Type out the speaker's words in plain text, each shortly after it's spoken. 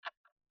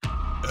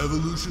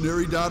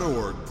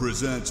Evolutionary.org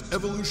presents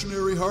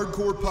Evolutionary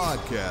Hardcore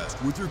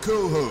Podcast with your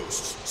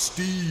co-hosts,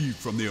 Steve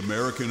from the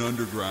American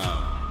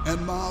Underground and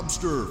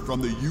Mobster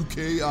from the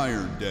UK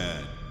Iron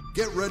Den.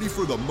 Get ready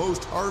for the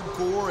most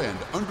hardcore and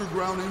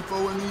underground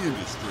info in the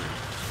industry.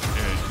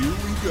 And here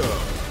we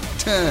go.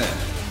 10,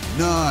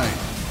 9,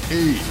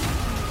 8,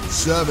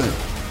 7,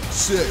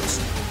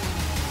 6...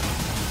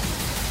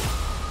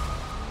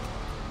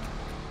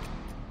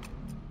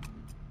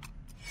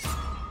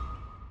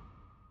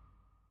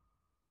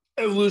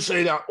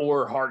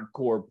 Evolutionary.org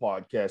hardcore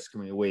podcast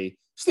coming away.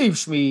 Steve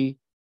Schmee,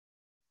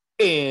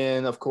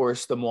 and of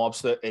course, the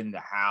mobster in the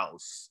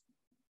house.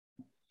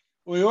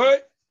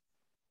 What?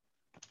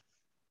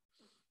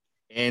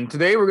 And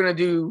today we're going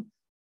to do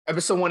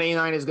episode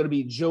 189 is going to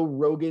be Joe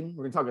Rogan.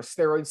 We're going to talk a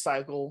steroid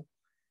cycle.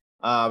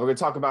 We're going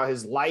to talk about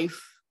his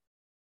life.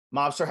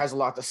 Mobster has a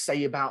lot to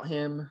say about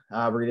him.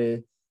 We're going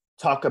to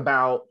talk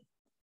about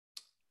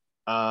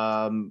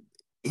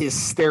his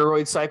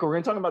steroid cycle. We're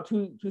going to talk about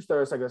two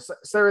steroid cycles.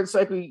 Steroid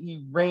cycle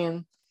he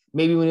ran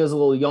maybe when he was a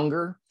little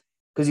younger,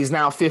 because he's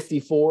now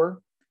 54,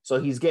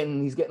 so he's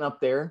getting up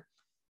there.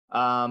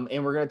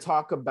 And we're going to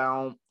talk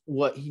about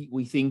what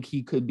we think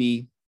he could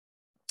be.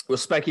 We'll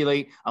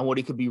speculate on what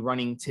he could be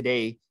running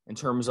today in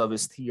terms of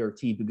his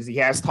TRT, because he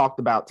has talked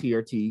about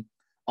TRT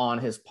on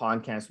his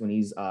podcast when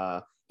he's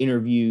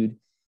interviewed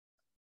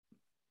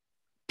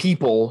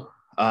people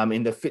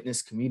in the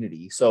fitness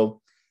community.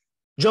 So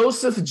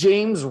Joseph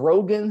James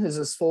Rogan is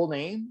his full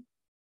name.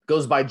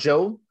 Goes by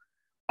Joe.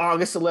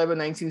 August 11,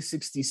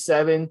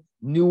 1967,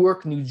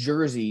 Newark, New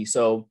Jersey.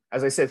 So,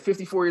 as I said,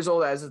 54 years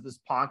old as of this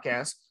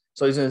podcast.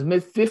 So he's in his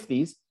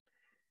mid-50s.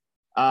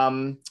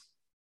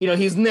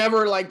 He's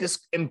never like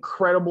this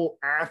incredible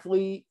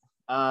athlete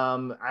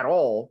at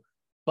all,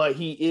 but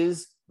he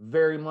is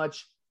very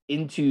much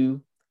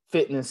into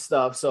fitness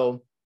stuff.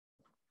 So,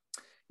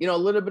 a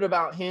little bit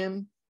about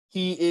him.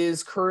 He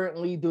is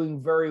currently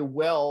doing very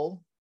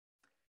well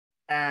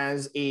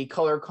as a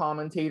color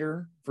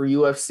commentator for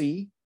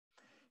UFC.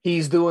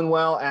 He's doing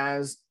well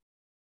as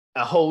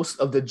a host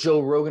of the Joe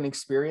Rogan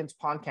Experience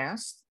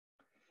podcast.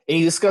 And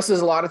he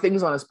discusses a lot of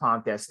things on his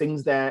podcast,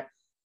 things that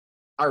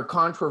are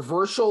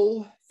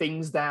controversial,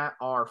 things that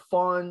are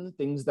fun,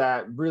 things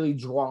that really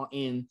draw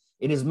in.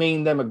 And his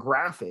main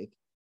demographic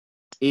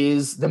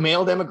is the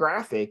male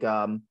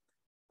demographic,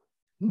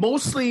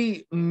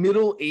 mostly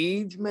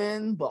middle-aged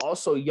men, but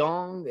also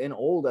young and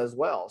old as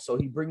well. So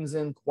he brings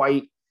in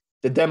quite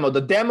the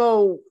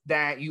demo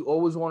that you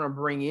always want to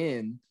bring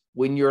in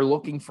when you're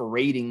looking for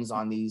ratings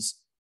on these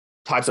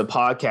types of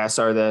podcasts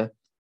are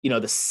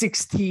the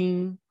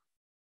 16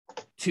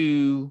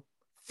 to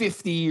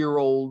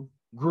 50-year-old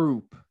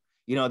group.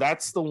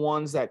 That's the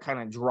ones that kind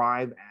of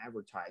drive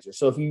advertisers.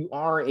 So if you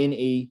are in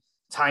a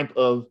type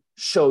of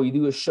show, you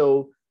do a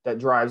show that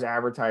drives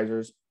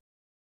advertisers,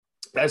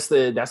 that's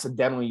the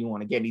demo you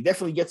want to get. He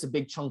definitely gets a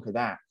big chunk of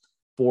that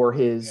for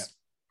his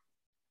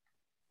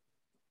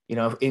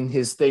in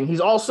his thing.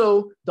 He's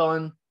also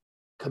done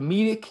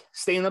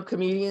stand-up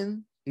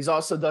comedian. He's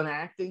also done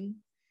acting,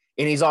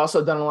 and he's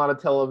also done a lot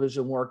of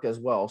television work as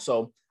well.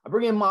 So I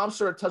bring in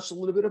Mobster to touch a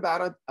little bit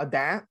about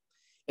that,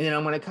 and then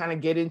I'm going to kind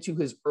of get into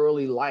his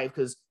early life,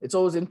 because it's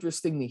always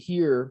interesting to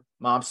hear,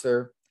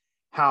 Mobster,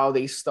 how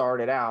they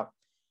started out.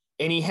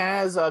 And he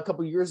has a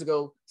couple of years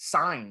ago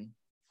signed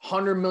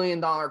 $100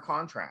 million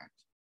contract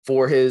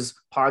for his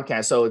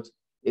podcast. So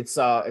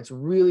it's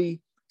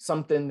really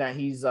something that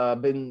he's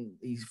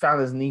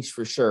found his niche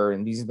for sure,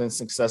 and he's been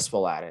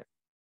successful at it.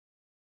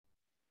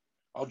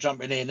 I'll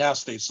jump in here now,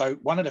 Steve. So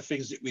one of the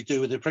things that we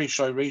do with the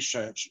pre-show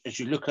research is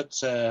you look at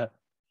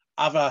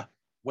other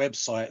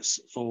websites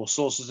for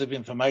sources of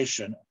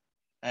information.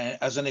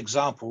 As an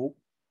example,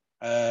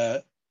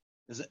 there's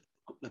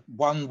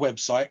one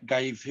website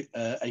gave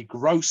a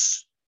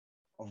gross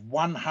of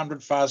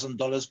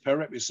 $100,000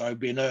 per episode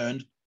being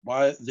earned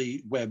by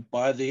the web,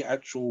 by the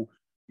actual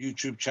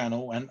YouTube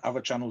channel and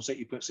other channels that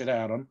he puts it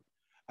out on,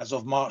 as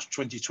of March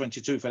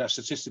 2022 for that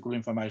statistical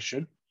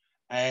information.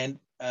 And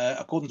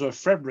according to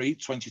February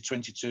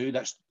 2022,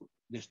 that's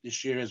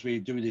this year as we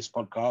do this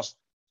podcast,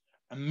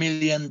 1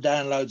 million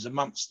downloads a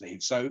month,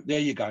 Steve. So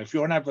there you go. If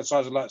you're an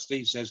advertiser, like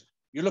Steve says,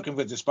 you're looking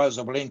for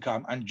disposable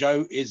income, and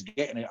Joe is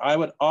getting it. I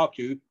would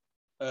argue,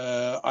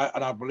 I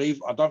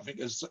don't think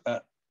it's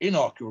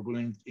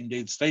inarguable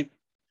indeed, Steve,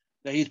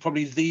 that he's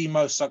probably the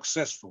most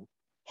successful.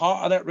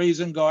 Part of that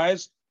reason,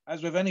 guys,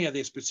 as with any of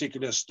this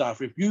particular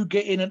stuff, if you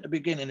get in at the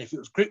beginning, if it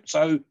was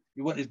crypto,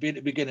 you wanted to be at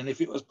the beginning.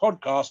 If it was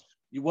podcast,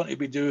 you wanted to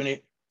be doing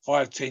it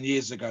 5-10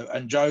 years ago.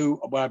 And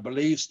Joe, I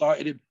believe,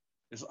 started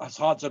it's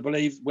hard to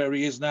believe where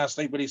he is now,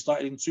 Steve, but he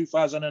started in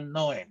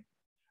 2009.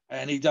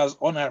 And he does,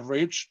 on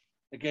average,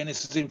 again,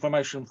 this is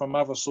information from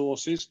other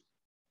sources,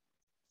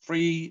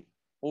 3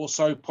 or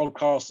so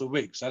podcasts a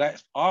week. So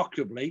that's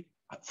arguably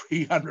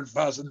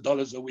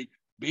 $300,000 a week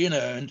being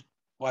earned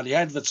by the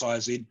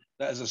advertising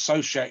that is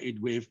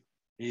associated with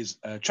his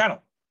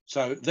channel.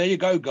 So there you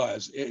go,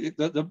 guys.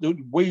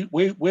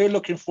 We're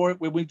looking for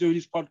it when we do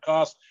this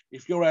podcast.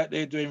 If you're out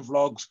there doing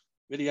vlogs,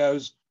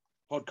 videos,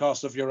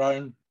 podcasts of your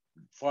own,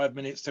 5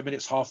 minutes, 10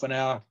 minutes, half an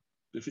hour.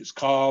 If it's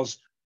cars,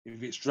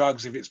 if it's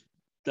drugs, if it's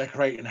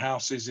decorating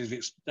houses, if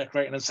it's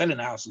decorating and selling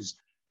houses,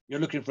 you're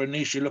looking for a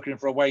niche, you're looking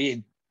for a way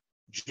in.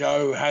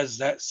 Joe has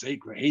that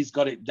secret. He's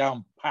got it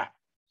down pat.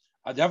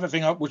 The other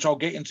thing, which I'll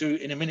get into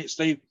in a minute,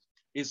 Steve,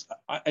 is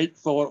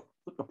for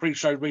the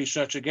pre-show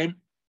research again,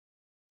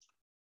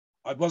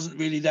 I wasn't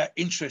really that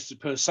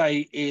interested per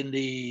se in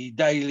the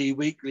daily,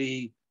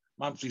 weekly,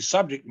 monthly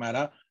subject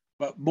matter,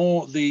 but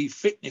more the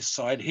fitness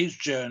side, his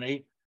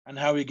journey and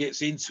how he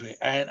gets into it.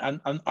 And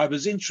I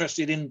was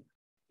interested in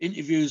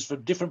interviews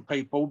from different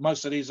people.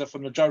 Most of these are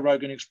from the Joe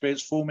Rogan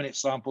Experience, 4-minute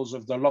samples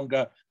of the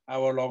longer,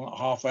 hour-long,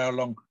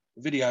 half-hour-long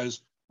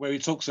videos where he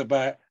talks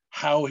about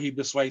how he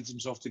persuades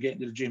himself to get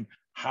into the gym,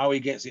 how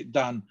he gets it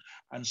done,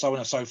 and so on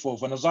and so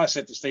forth. And as I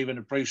said to Steve in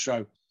the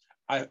pre-show,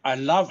 I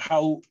love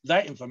how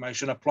that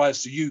information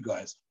applies to you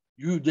guys,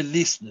 you, the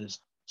listeners.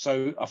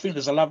 So I think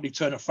there's a lovely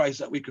turn of phrase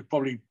that we could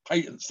probably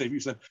patent, Steve.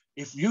 You said,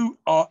 if you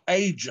are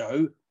a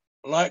Joe,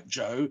 like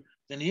Joe,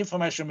 then the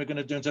information we're going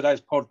to do in today's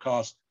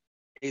podcast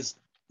is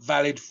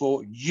valid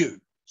for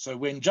you. So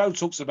when Joe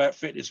talks about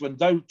fitness, when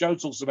Joe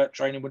talks about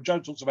training, when Joe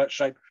talks about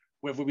shape,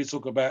 whether we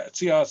talk about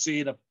TRT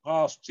in the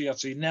past,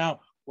 TRT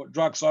now, what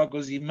drug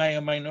cycles he may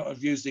or may not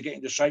have used to get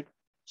into shape,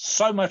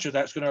 so much of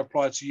that's going to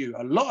apply to you.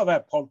 A lot of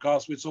our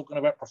podcasts, we're talking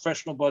about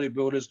professional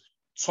bodybuilders,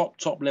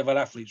 top level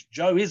athletes.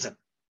 Joe isn't.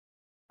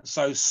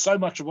 So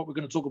much of what we're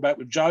going to talk about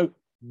with Joe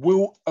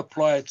will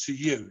apply to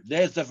you.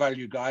 There's the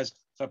value, guys.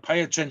 So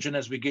pay attention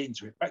as we get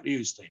into it. Back to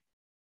you, Steve.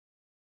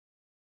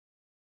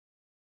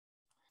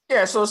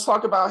 Yeah, so let's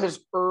talk about his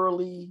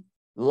early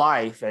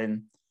life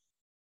and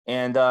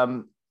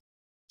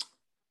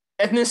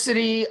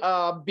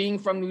ethnicity. Being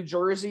from New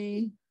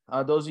Jersey,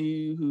 those of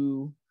you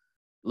who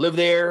live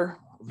there,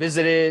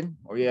 visited,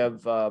 or you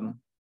have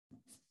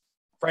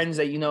friends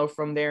that you know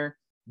from there,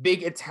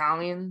 big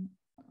Italian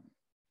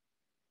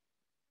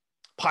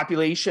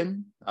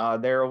population.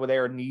 They're over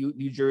there in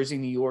New Jersey,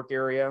 New York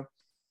area.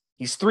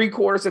 He's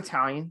 3/4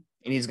 Italian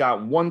and he's got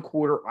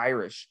 1/4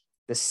 Irish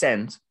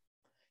descent.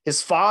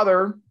 His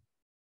father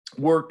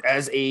worked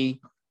as a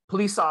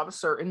police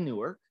officer in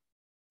Newark.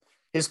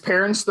 His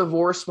parents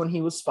divorced when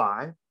he was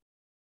 5.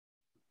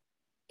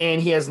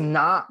 And he has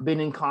not been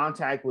in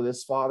contact with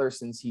his father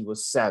since he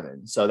was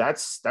 7. So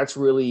that's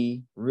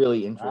really,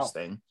 really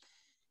interesting. Wow.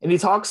 And he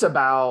talks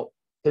about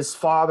his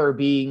father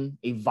being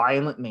a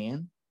violent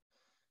man,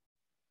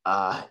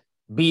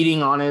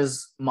 beating on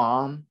his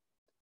mom,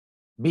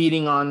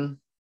 beating on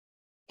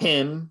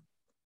him.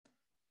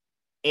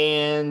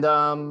 And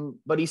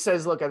but he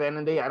says, look, at the end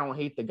of the day, I don't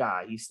hate the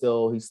guy. He's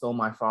still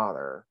my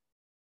father.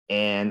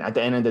 And at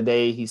the end of the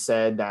day, he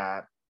said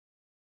that,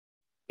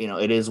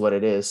 it is what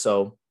it is.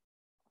 So,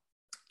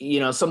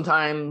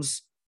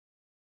 sometimes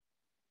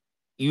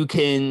you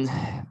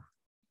can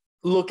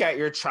look at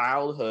your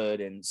childhood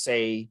and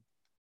say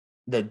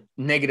the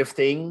negative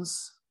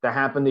things that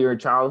happened to your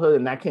childhood,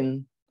 and that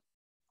can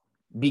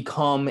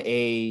become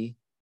a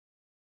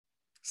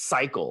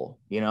cycle.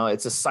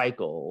 It's a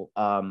cycle.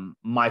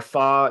 My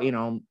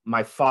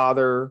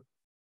father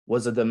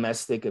was a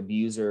domestic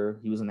abuser.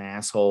 He was an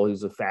asshole. He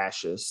was a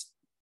fascist.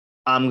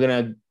 I'm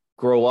going to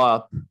grow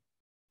up,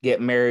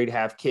 get married,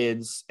 have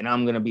kids, and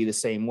I'm going to be the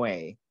same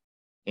way.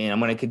 And I'm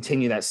going to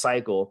continue that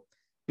cycle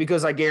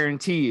because I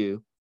guarantee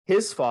you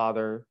his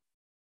father's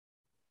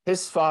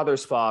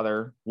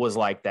father was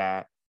like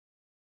that.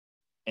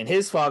 And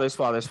his father's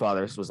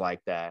was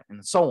like that,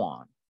 and so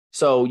on.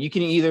 So you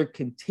can either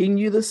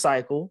continue the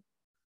cycle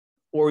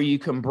or you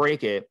can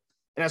break it.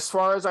 And as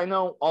far as I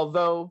know,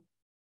 although,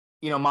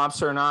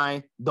 Mobster and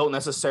I don't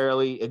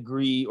necessarily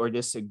agree or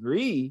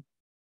disagree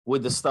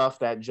with the stuff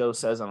that Joe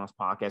says on his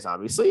podcast,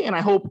 obviously. And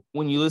I hope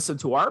when you listen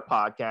to our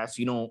podcast,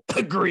 you don't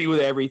agree with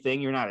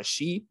everything. You're not a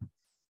sheep,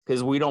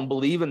 because we don't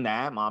believe in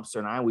that, Mobster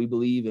and I. We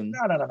believe in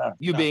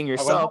you being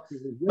yourself.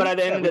 But at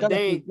the end of the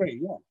day,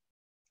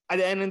 at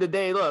the end of the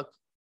day, look,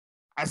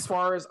 as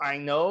far as I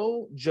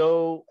know,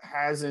 Joe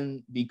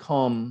hasn't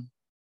become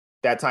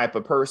that type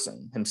of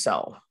person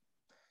himself.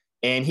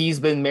 And he's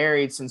been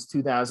married since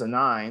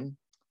 2009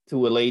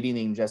 to a lady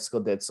named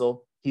Jessica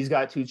Ditzel. He's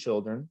got 2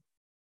 children.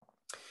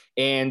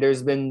 And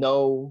there's been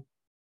no,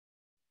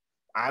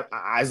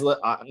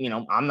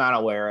 I'm not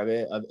aware of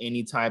it, of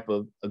any type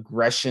of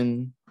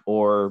aggression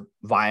or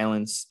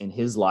violence in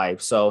his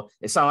life. So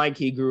it's not like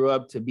he grew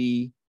up to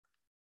be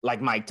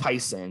like Mike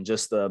Tyson,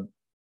 just a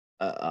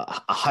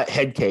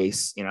head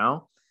case,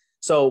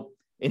 So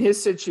in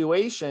his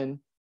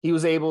situation, he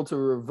was able to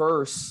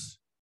reverse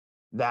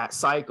that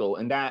cycle.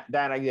 And that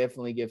I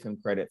definitely give him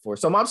credit for.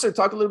 So Mobster,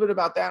 talk a little bit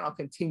about that. I'll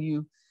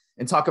continue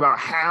and talk about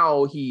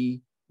how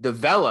he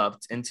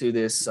developed into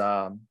this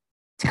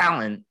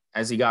talent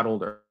as he got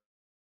older.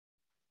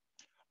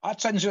 I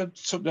tend to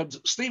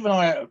Steve and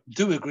I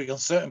do agree on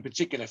certain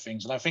particular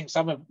things, and I think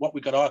some of what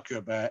we got to argue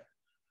about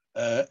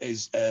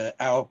is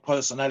our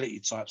personality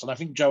types, and I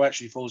think Joe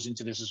actually falls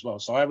into this as well.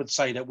 So I would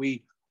say that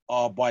we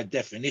are, by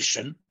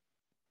definition,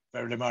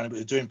 bearing in mind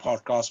we're doing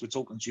podcasts, we're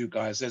talking to you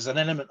guys, there's an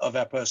element of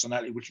our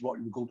personality which is what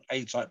we call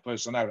A-type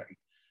personality.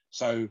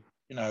 So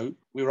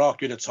we were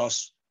arguing a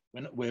toss.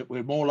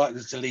 We're more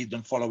likely to lead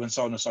than follow, and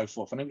so on and so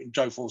forth. And I think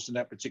Joe falls in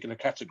that particular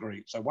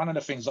category. So one of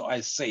the things that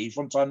I see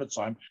from time to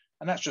time,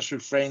 and that's just through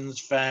friends,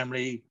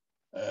 family,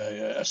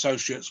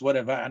 associates,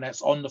 whatever, and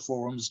that's on the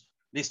forums,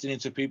 listening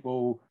to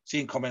people,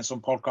 seeing comments on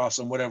podcasts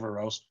and whatever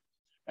else.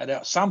 And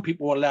some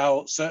people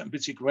allow certain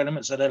particular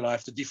elements of their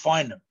life to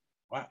define them.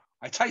 Right?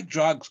 I take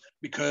drugs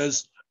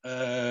because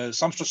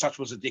some such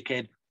was a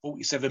dickhead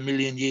 47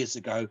 million years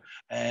ago,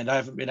 and I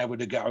haven't been able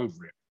to get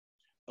over it.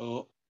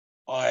 Or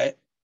I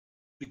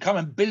become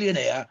a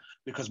billionaire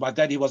because my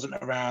daddy wasn't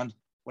around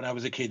when I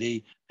was a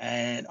kiddie,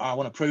 and I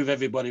want to prove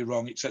everybody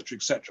wrong, etc.,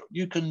 etc.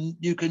 You can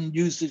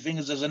use the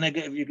things as a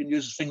negative. You can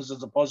use things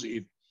as a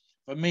positive.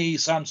 For me,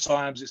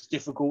 sometimes it's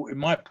difficult in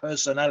my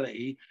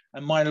personality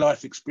and my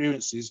life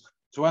experiences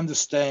to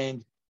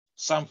understand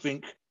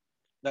something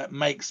that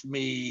makes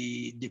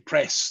me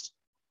depressed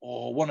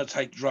or want to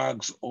take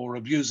drugs or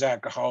abuse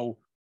alcohol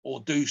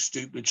or do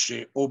stupid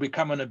shit or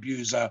become an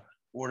abuser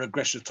or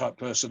aggressive type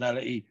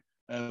personality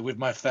with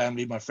my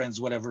family, my friends,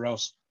 whatever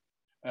else.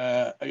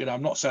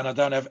 I'm not saying I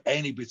don't have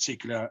any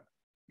particular,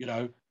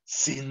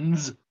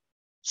 sins,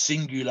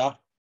 singular,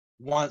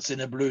 once in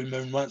a blue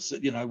moon, once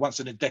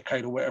in a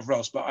decade or whatever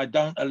else, but I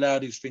don't allow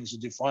these things to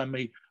define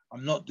me.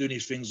 I'm not doing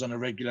these things on a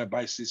regular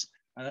basis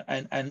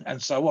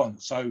and so on.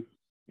 So,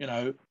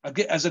 I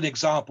get as an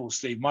example,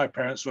 Steve, my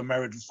parents were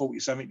married for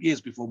 47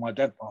 years before my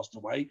dad passed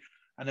away.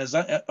 And as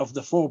of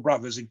the four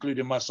brothers,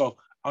 including myself,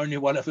 only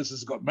one of us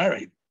has got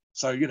married.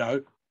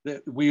 So,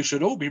 we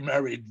should all be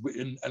married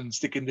and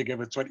sticking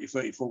together 20,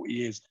 30, 40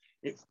 years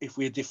if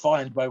we're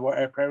defined by what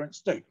our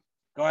parents do.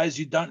 Guys,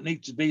 you don't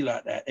need to be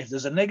like that. If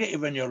there's a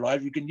negative in your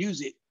life, you can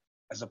use it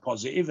as a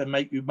positive and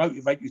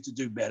motivate you to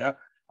do better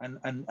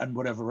and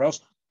whatever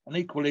else. And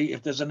equally,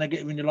 if there's a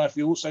negative in your life,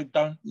 you also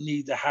don't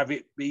need to have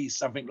it be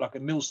something like a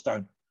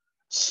millstone.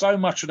 So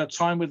much of the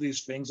time with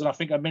these things, and I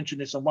think I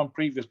mentioned this on one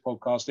previous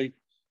podcast, Steve,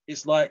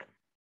 it's like,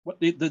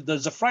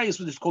 there's a phrase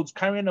which is called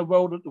carrying the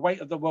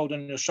weight of the world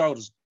on your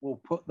shoulders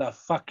will put the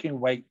fucking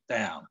weight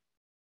down.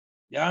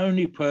 The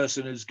only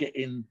person who's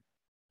getting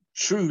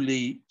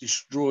truly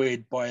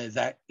destroyed by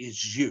that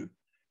is you.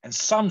 And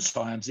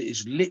sometimes it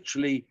is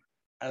literally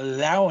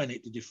allowing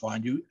it to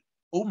define you,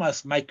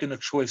 almost making a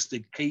choice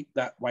to keep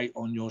that weight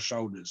on your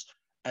shoulders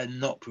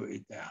and not put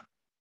it down.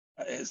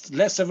 It's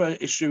less of an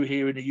issue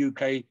here in the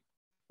UK.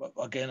 But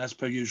again, as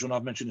per usual, and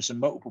I've mentioned this in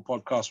multiple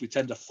podcasts, we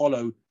tend to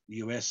follow the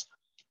US,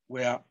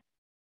 where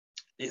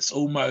it's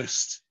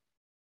almost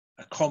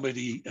a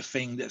comedy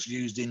thing that's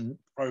used in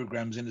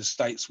programs in the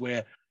States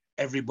where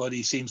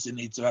everybody seems to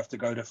need to have to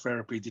go to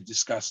therapy to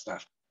discuss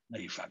stuff. No,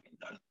 you fucking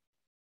don't.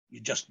 You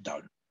just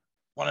don't.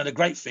 One of the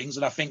great things,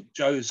 and I think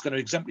Joe is going to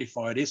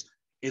exemplify this,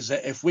 is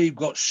that if we've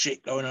got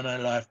shit going on in our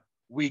life,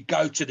 we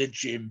go to the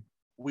gym,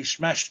 we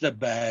smash the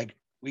bag,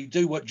 we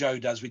do what Joe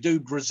does, we do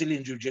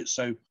Brazilian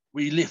Jiu-Jitsu,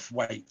 we lift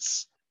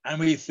weights, and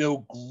we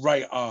feel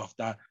great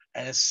after,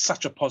 and it's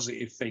such a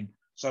positive thing.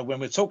 So when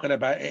we're talking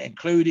about it,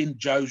 including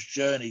Joe's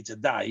journey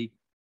today,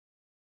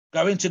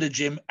 going to the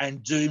gym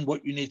and doing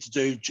what you need to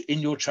do in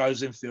your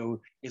chosen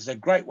field is a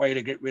great way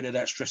to get rid of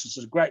that stress. It's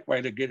a great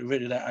way to get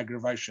rid of that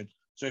aggravation.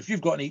 So if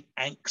you've got any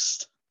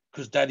angst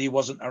because daddy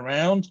wasn't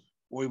around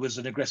or he was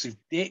an aggressive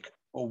dick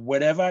or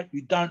whatever,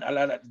 you don't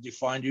allow that to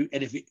define you.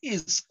 And if it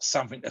is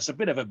something that's a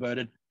bit of a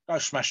burden, go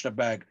smash the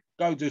bag,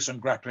 go do some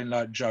grappling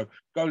like Joe,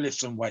 go lift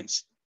some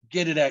weights,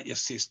 get it out your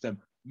system,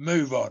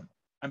 move on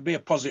and be a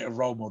positive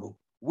role model.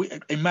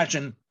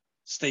 Imagine,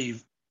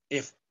 Steve,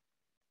 if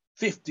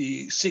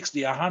 50,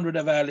 60, 100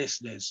 of our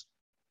listeners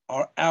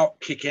are out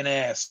kicking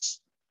ass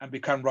and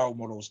become role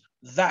models.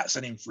 That's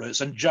an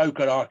influence. And Joe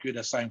could argue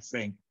the same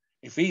thing.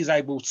 If he's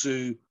able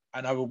to,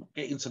 and I will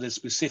get into the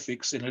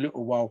specifics in a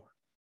little while,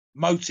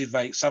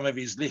 motivate some of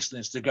his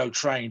listeners to go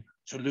train,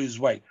 to lose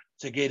weight,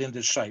 to get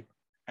into shape,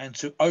 and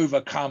to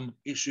overcome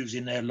issues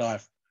in their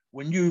life.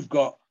 When you've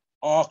got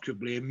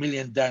arguably 1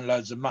 million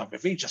downloads a month,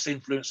 if he's just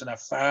influencing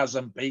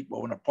 1,000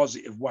 people in a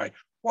positive way,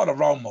 what a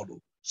role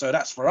model. So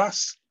that's for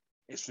us.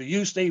 It's for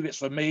you, Steve. It's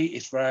for me.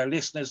 It's for our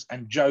listeners.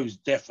 And Joe's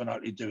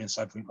definitely doing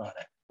something like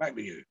that. Back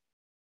to you.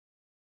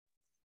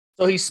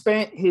 So he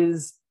spent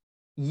his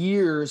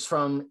years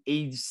from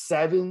age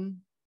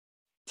 7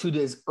 to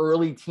his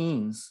early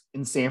teens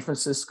in San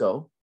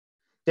Francisco.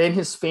 Then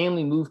his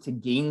family moved to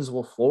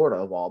Gainesville,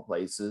 Florida, of all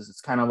places.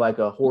 It's kind of like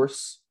a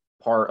horse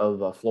part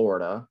of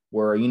Florida,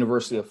 where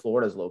University of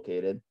Florida is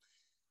located,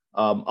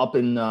 up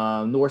in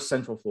north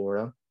central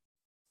Florida.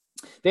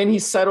 Then he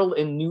settled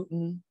in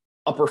Newton,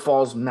 Upper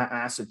Falls,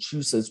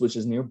 Massachusetts, which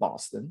is near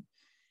Boston.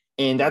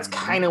 And that's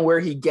kind of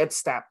where he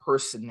gets that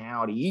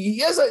personality. He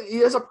has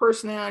a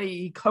personality.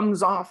 He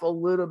comes off a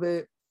little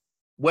bit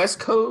West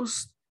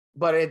Coast,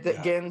 but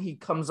again, he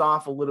comes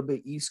off a little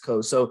bit East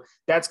Coast. So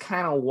that's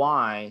kind of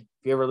why,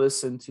 if you ever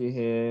listen to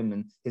him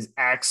and his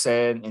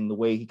accent and the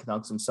way he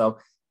conducts himself,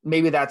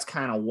 maybe that's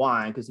kind of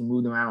why, because he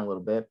moved around a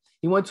little bit.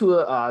 He went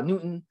to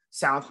Newton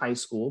South High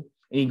School,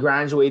 and he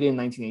graduated in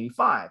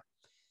 1985.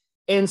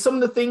 And some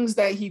of the things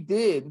that he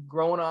did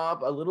growing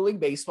up, Little League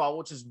Baseball,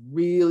 which is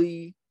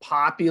really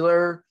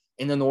popular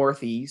in the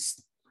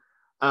Northeast.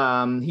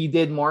 He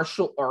did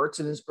martial arts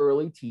in his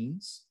early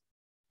teens.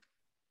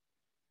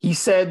 He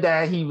said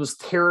that he was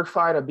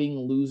terrified of being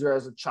a loser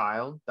as a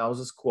child. That was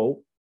his quote.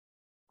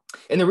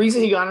 And the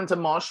reason he got into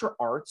martial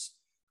arts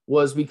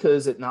was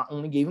because it not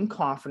only gave him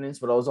confidence,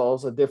 but it was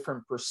also a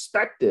different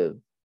perspective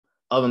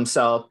of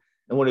himself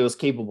and what he was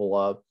capable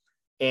of.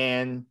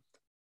 And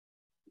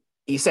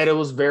he said it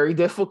was very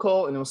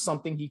difficult and it was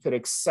something he could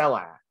excel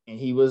at. And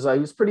he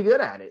was pretty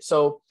good at it.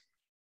 So,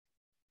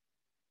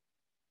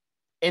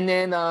 and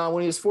then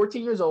when he was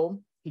 14 years old,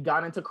 he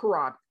got into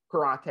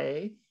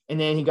karate, and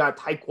then he got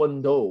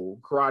taekwondo,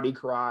 karate.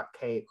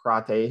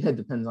 It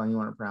depends on how you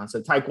want to pronounce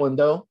it,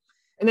 taekwondo.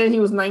 And then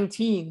he was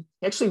 19.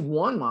 He actually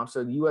won,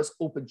 Mobster, the U.S.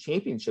 Open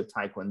Championship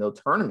Taekwondo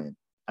tournament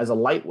as a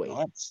lightweight.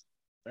 Nice.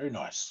 Very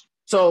nice.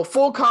 So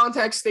full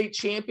contact state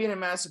champion in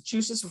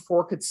Massachusetts for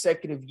 4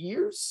 consecutive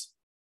years.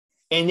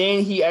 And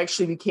then he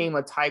actually became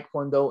a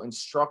Taekwondo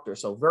instructor.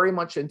 So very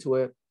much into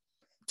it.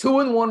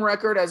 2-1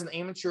 record as an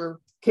amateur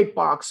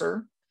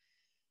kickboxer.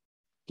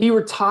 He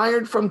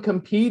retired from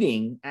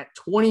competing at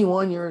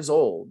 21 years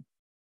old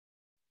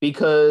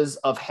because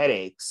of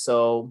headaches.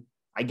 So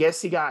I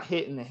guess he got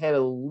hit in the head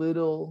a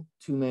little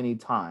too many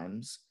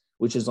times,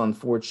 which is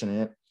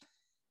unfortunate.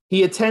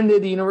 He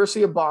attended the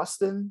University of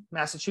Boston,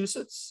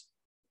 Massachusetts,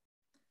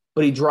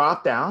 but he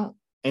dropped out.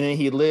 And then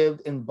he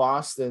lived in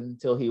Boston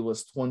till he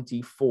was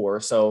 24.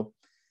 So,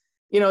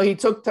 he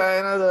took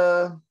kind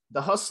of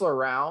the hustler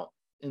route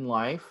in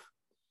life.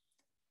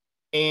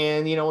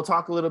 And, we'll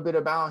talk a little bit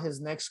about his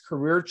next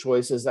career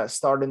choices that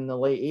started in the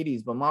late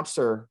 80s. But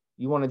Mobster,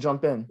 you want to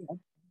jump in? I'm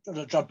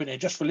going to jump in here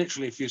just for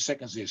literally a few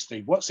seconds here,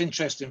 Steve. What's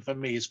interesting for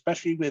me,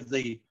 especially with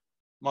the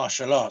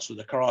martial arts, with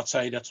the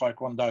karate, the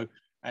taekwondo,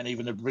 and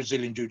even the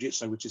Brazilian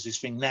jiu-jitsu, which is his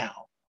thing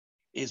now,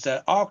 is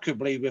that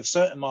arguably with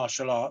certain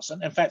martial arts,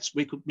 and in fact,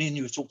 me and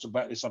you have talked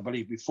about this, I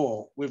believe,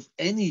 before, with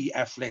any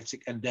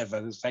athletic endeavor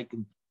that's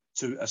taken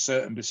to a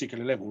certain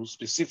particular level,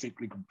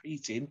 specifically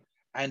competing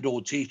and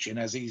or teaching,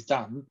 as he's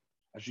done,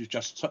 as you've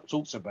just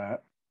talked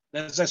about,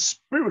 there's a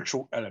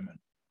spiritual element.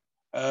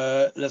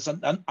 There's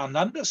an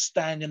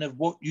understanding of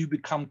what you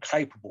become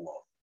capable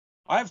of.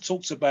 I've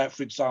talked about,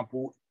 for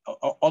example,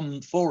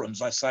 on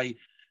forums, I say,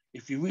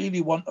 if you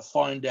really want to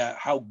find out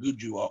how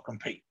good you are,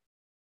 compete.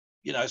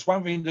 It's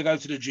one thing to go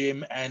to the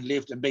gym and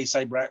lift and be,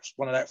 say, perhaps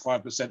one of that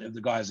 5% of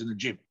the guys in the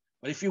gym.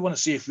 But if you want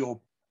to see if you're,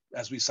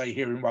 as we say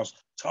here in Wales,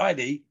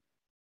 tidy,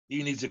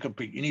 you need to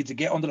compete. You need to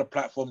get onto the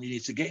platform. You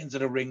need to get into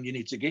the ring. You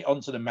need to get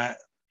onto the mat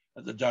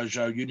at the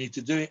dojo. You need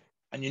to do it,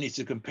 and you need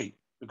to compete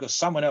because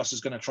someone else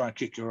is going to try and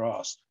kick your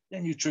ass.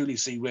 Then you truly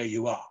see where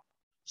you are.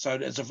 So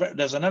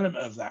there's an element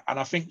of that. And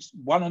I think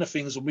one of the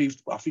things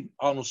I think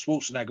Arnold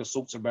Schwarzenegger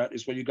talks about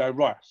is where you go,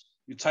 right,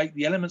 you take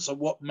the elements of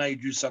what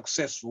made you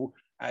successful,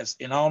 as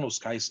in Arnold's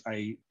case,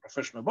 a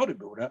professional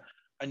bodybuilder,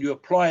 and you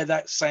apply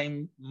that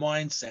same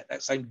mindset,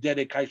 that same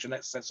dedication,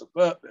 that sense of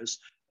purpose,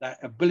 that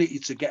ability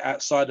to get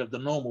outside of the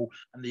normal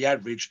and the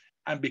average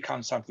and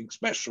become something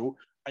special,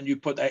 and you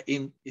put that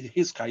in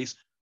his case,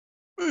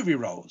 movie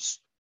roles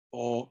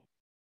or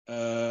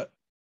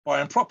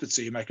buying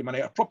property, making money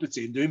out of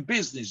property and doing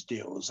business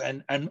deals,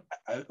 and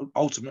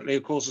ultimately,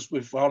 of course,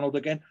 with Arnold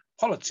again,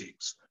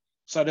 politics.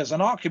 So there's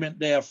an argument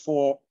there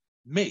for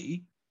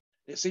me.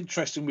 It's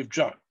interesting with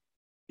Joe.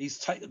 He's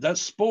taken the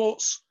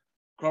sports,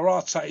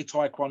 karate,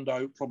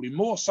 taekwondo, probably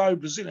more so,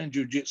 Brazilian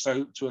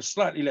jiu-jitsu to a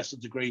slightly lesser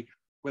degree,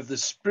 with the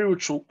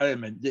spiritual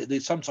element,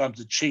 sometimes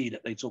the chi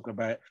that they talk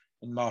about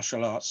in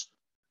martial arts,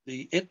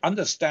 the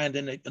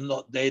understanding that you're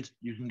not dead,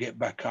 you can get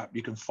back up,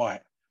 you can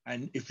fight.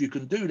 And if you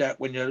can do that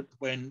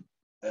when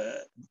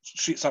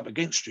shit's up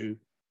against you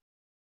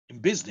in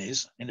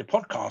business, in the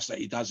podcast that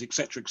he does, et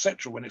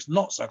cetera, when it's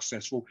not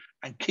successful,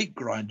 and keep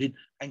grinding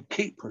and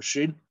keep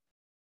pushing,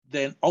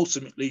 then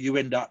ultimately you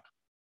end up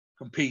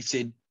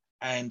competing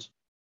and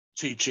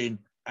teaching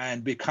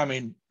and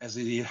becoming, as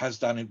he has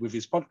done it with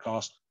his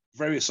podcast,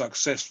 very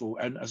successful.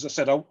 And as I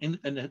said, in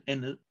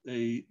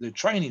the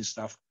training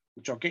stuff,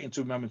 which I'll get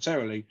into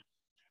momentarily,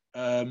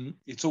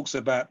 it talks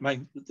about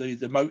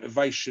the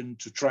motivation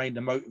to train,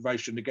 the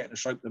motivation to get in the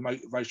shape, the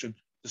motivation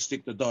to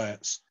stick to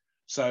diets.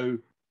 So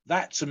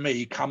that to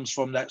me comes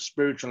from that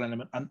spiritual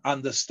element and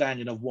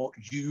understanding of what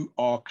you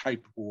are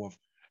capable of.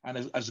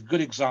 And as a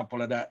good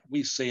example of that,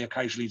 we see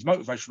occasionally these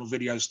motivational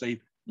videos,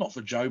 Steve, not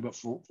for Joe, but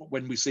for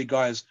when we see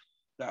guys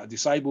that are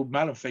disabled,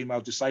 male and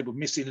female, disabled,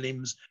 missing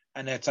limbs,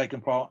 and they're taking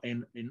part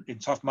in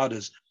Tough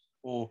Mudders,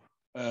 or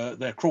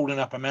they're crawling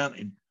up a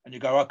mountain. And you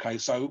go, okay,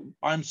 so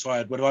I'm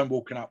tired when I'm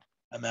walking up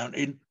a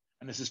mountain,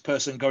 and there's this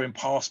person going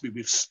past me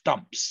with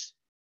stumps,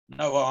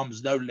 no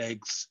arms, no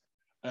legs,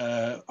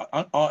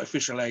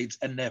 artificial aids,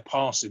 and they're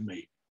passing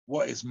me.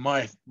 What is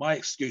my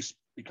excuse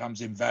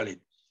becomes invalid.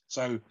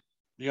 So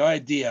the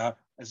idea,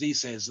 as he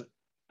says,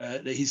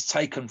 that he's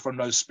taken from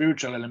those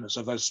spiritual elements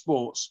of those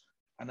sports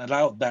and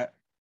allowed that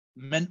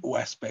mental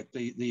aspect,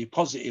 the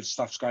positive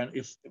stuff's going.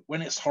 If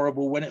when it's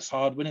horrible, when it's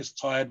hard, when it's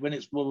tired, when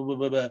it's blah, blah,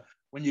 blah, blah,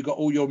 when you got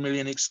all your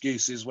million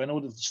excuses, when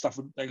all the stuff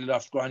of daily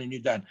life grinding you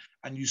down,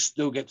 and you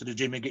still get to the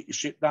gym and get your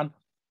shit done,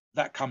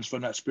 that comes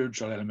from that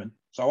spiritual element.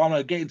 So I'm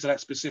going to get into that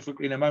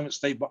specifically in a moment,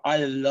 Steve, but I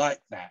like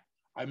that.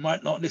 I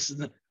might not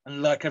listen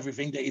and like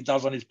everything that he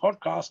does on his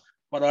podcast,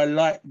 but I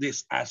like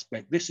this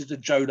aspect. This is the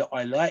Joe that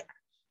I like.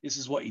 This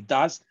is what he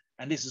does.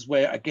 And this is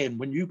where, again,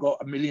 when you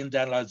got 1 million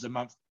downloads a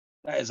month,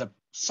 that is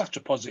such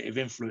a positive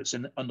influence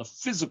on the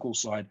physical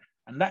side.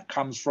 And that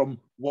comes from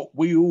what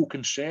we all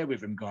can share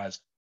with him, guys.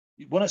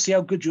 You want to see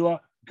how good you are?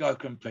 Go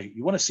compete.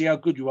 You want to see how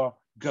good you are?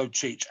 Go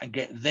teach and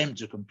get them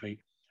to compete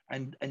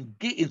and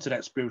get into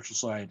that spiritual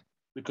side,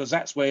 because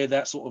that's where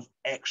that sort of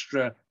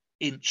extra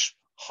inch,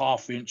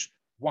 half inch,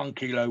 1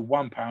 kilo,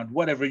 1 pound,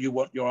 whatever you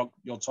want your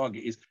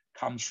target is,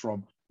 comes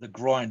from the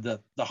grind,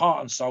 the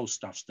heart and soul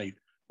stuff, Steve.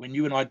 When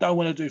you and I don't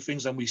want to do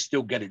things and we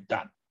still get it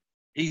done.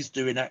 He's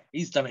doing that.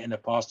 He's done it in the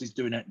past. He's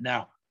doing it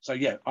now. So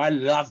yeah, I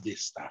love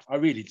this stuff. I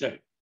really do.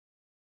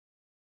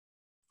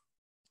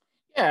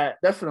 Yeah,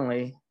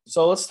 definitely.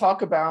 So let's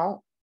talk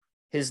about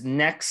his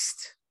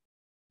next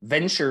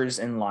ventures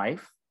in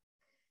life.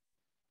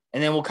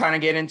 And then we'll kind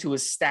of get into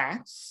his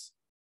stats.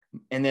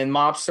 And then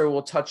Mobster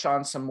will touch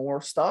on some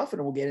more stuff,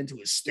 and we'll get into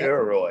his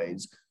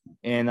steroids.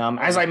 And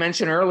as I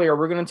mentioned earlier,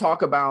 we're going to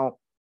talk about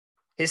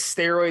his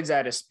steroids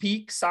at his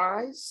peak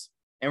size.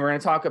 And we're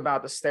going to talk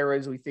about the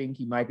steroids we think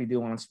he might be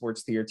doing on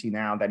Sports TRT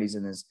now that he's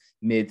in his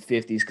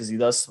mid-50s, because he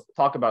does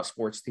talk about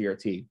Sports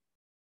TRT.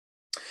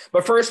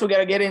 But first, we got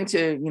to get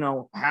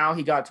into, how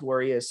he got to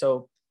where he is.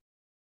 So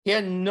he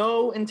had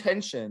no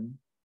intention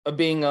of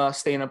being a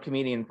stand-up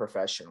comedian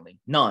professionally.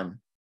 None.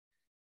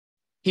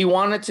 He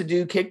wanted to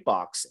do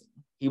kickboxing.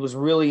 He was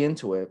really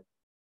into it.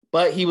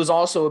 But he was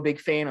also a big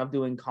fan of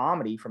doing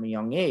comedy from a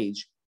young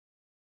age.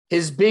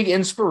 His big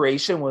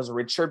inspiration was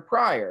Richard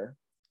Pryor.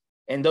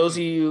 And those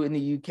of you in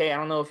the UK, I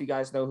don't know if you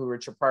guys know who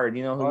Richard Pryor is. Do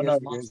you know who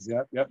he is?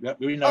 Yep.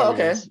 We know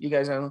who he is. You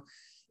guys know.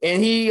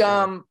 And he,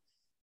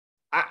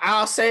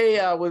 I'll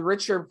say with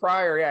Richard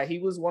Pryor, yeah, he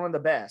was one of the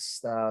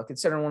best,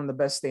 considered one of the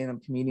best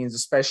stand-up comedians,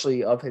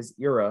 especially of his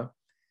era.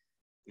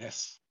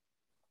 Yes.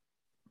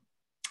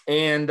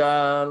 And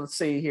let's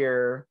see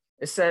here.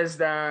 It says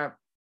that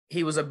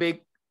he was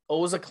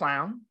always a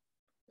clown,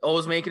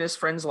 always making his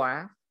friends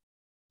laugh,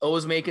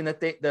 always making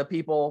the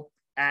people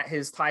at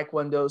his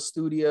Taekwondo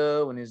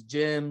studio and his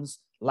gyms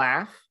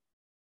laugh.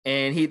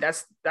 And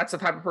that's the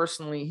type of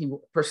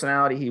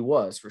personality he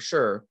was, for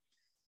sure.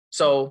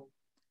 So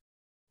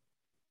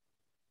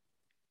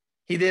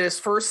he did his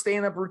first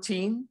stand-up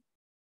routine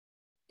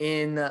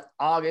in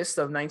August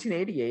of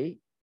 1988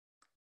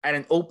 at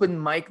an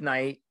open mic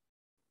night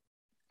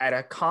at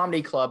a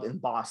comedy club in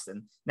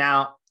Boston.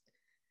 Now,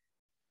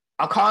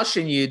 I'll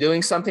caution you,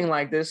 doing something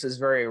like this is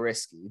very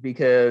risky,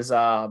 because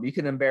you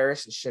can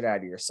embarrass the shit out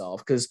of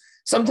yourself. Because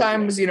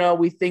sometimes,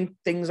 we think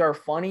things are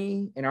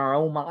funny in our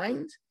own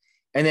mind.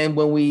 And then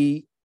when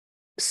we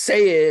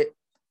say it,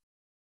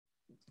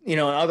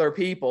 other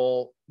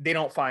people, they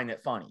don't find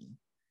it funny.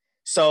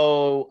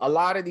 So a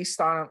lot of these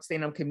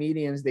stand-up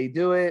comedians, they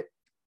do it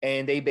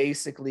and they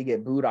basically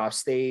get booed off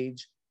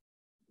stage.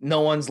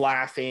 No one's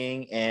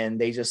laughing and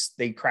they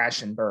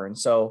crash and burn.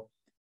 So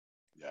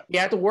you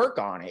have to work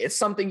on it. It's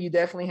something you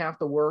definitely have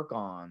to work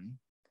on.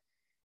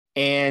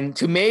 And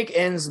to make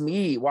ends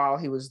meet while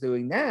he was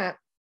doing that,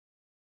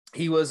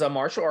 he was a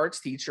martial arts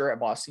teacher at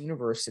Boston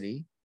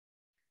University.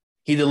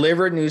 He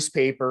delivered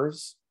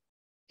newspapers.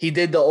 He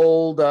did the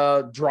old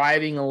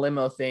driving a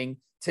limo thing.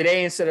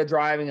 Today, instead of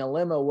driving a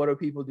limo, what do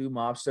people do,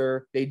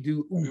 Mobster? They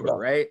do Uber,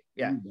 right?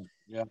 Yeah.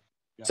 Yeah.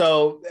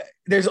 So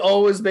there's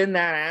always been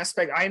that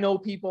aspect. I know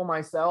people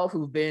myself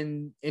who've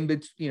been in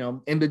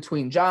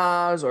between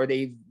jobs, or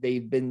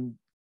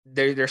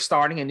they're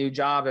starting a new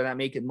job, they're not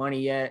making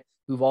money yet,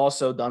 who've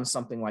also done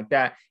something like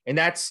that. And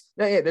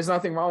there's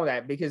nothing wrong with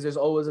that, because there's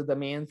always a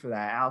demand for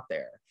that out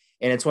there.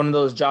 And it's one of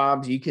those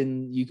jobs you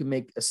can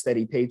make a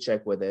steady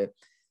paycheck with it.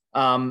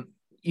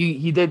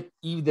 He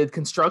did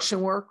construction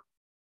work.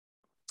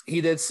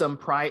 He did some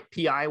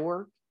PI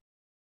work,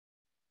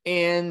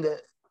 and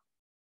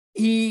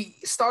he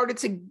started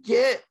to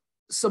get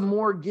some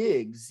more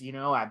gigs,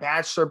 at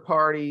bachelor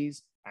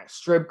parties, at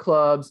strip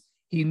clubs.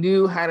 He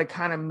knew how to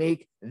kind of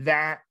make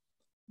that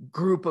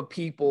group of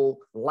people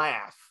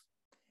laugh.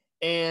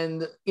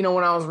 And,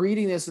 when I was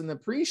reading this in the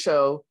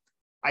pre-show,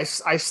 I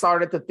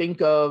started to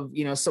think of,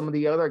 some of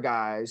the other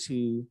guys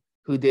who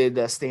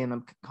did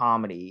stand-up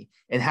comedy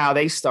and how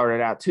they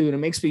started out too. And it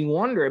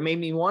made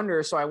me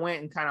wonder. So I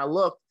went and kind of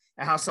looked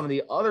at how some of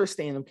the other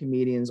stand-up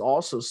comedians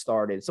also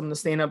started. Some of the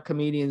stand-up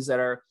comedians that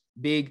are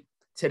big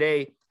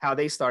today, how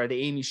they started,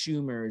 the Amy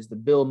Schumers, the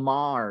Bill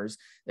Maher's,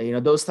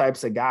 those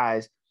types of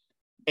guys.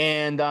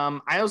 And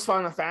I always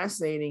found it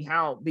fascinating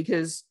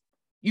because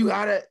you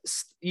gotta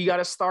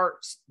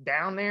start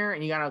down there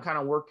and you gotta kind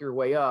of work your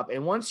way up.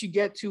 And once you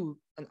get to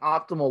an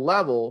optimal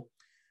level,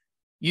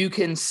 you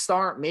can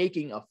start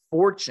making a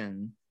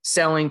fortune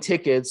selling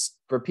tickets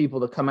for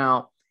people to come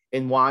out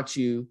and watch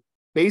you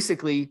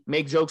basically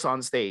make jokes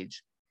on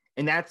stage.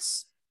 And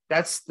that's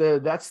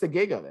the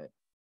gig of it.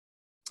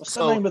 What's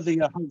the name of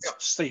the host,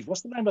 Steve?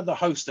 What's the name of the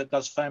host that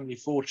does Family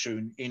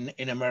Fortune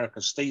in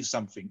America? Steve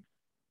something.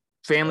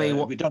 Family.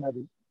 We don't have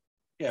it.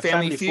 Yeah,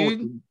 Family Feud?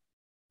 Fortune.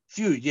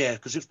 Feud, yeah,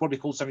 because it's probably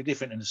called something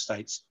different in the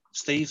States.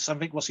 Steve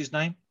something, what's his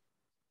name?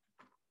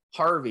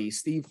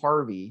 Steve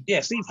Harvey.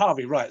 Yeah, Steve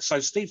Harvey, right. So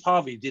Steve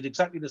Harvey did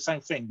exactly the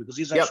same thing because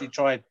he's actually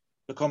tried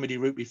the comedy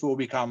route before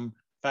become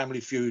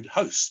Family Feud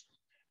host.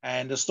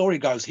 And the story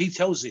goes, he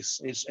tells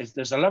this.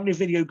 There's a lovely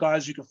video,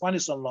 guys. You can find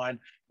this online.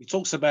 He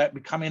talks about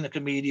becoming a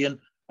comedian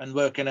and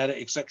working at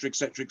it, etc.,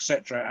 etc.,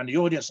 etc. And the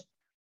audience,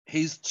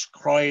 he's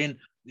crying.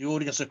 The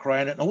audience are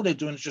crying, and all they're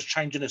doing is just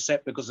changing the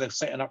set because they're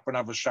setting up for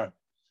another show.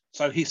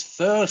 So his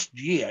first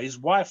year, his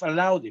wife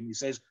allowed him. He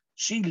says,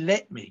 she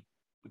let me,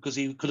 because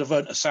he could have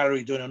earned a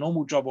salary doing a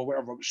normal job or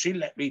whatever, but she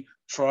let me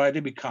try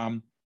to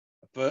become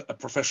a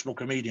professional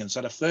comedian.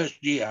 So the first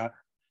year,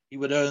 he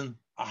would earn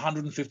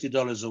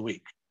 $150 a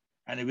week.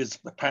 And he was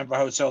paying for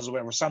hotels or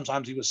whatever.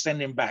 Sometimes he was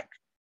sending back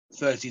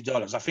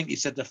 $30. I think he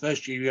said the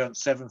first year he earned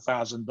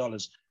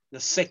 $7,000. The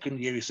second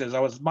year, he says, I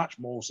was much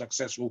more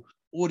successful.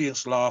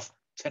 Audience laugh,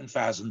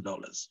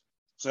 $10,000.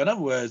 So in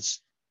other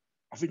words,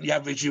 I think the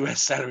average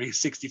US salary is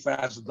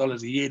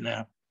 $60,000 a year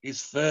now.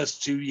 His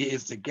first 2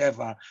 years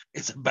together,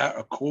 it's about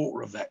a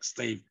quarter of that,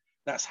 Steve.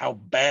 That's how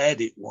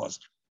bad it was.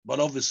 But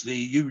obviously,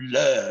 you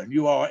learn.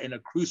 You are in a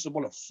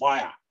crucible of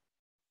fire,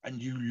 and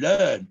you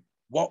learn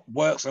what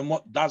works and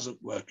what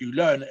doesn't work. You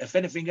learn, if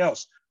anything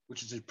else,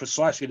 which is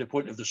precisely the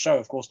point of the show,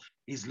 of course,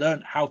 he's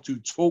learned how to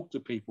talk to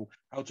people,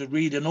 how to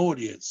read an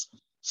audience.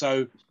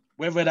 So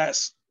whether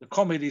that's the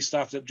comedy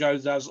stuff that Joe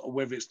does, or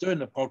whether it's doing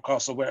the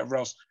podcast or whatever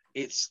else,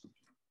 it's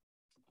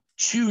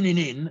tuning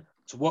in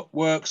to what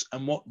works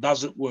and what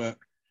doesn't work.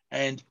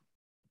 And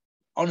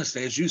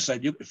honestly, as you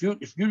said, if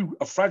you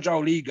a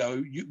fragile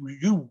ego,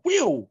 you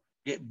will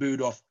get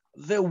booed off.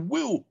 There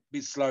will be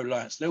slow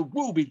lights. There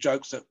will be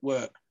jokes that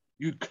work.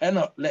 You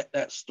cannot let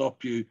that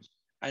stop you.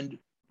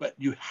 But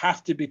you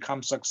have to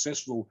become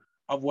successful.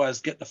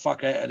 Otherwise, get the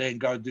fuck out of there and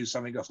go and do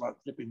something else like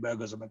flipping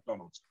burgers at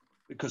McDonald's.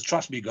 Because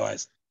trust me,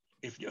 guys,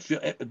 if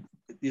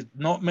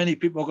not many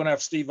people are going to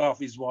have Steve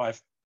Harvey's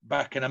wife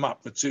backing them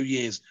up for 2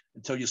 years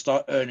until you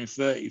start earning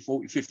 $30,000,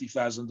 $40,000,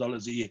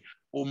 $50,000 a year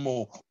or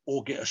more,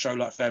 or get a show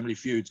like Family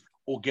Feuds,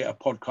 or get a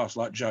podcast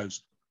like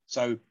Joe's.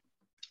 So,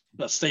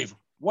 but Steve,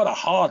 what a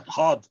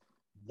hard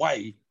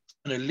way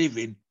to live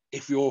in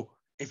if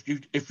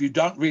you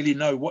don't really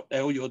know what the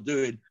hell you're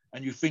doing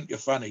and you think you're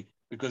funny.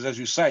 Because as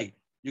you say,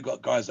 you've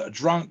got guys that are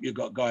drunk, you've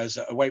got guys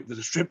that are waiting for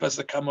the strippers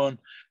to come on,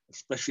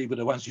 especially with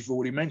the ones you've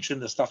already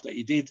mentioned, the stuff that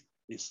he did,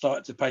 it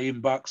started to pay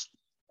him bucks.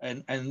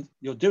 And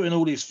you're doing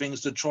all these things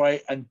to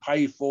try and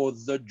pay for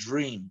the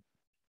dream.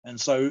 And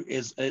so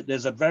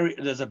there's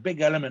a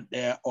big element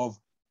there of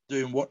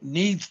doing what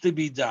needs to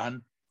be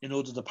done in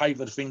order to pay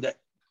for the thing that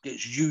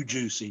gets you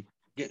juicy,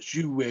 gets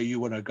you where you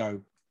want to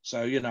go.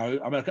 So,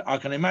 I mean, I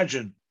can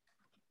imagine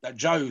that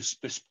Joe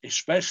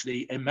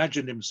especially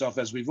imagined himself,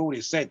 as we've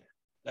already said,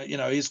 that,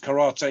 his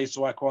karate,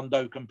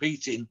 taekwondo,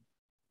 competing,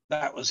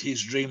 that was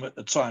his dream at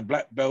the time.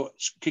 Black belt,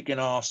 kicking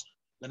ass,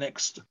 the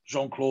next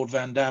Jean-Claude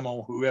Van Damme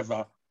or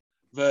whoever,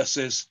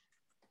 versus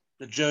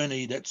the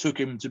journey that took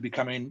him to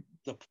becoming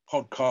the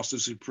podcaster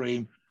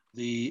supreme,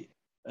 the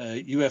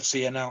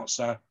UFC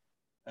announcer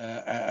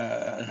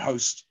and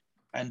host,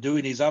 and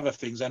doing his other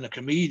things, and a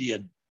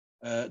comedian.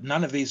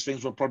 None of these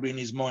things were probably in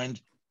his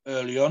mind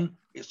early on.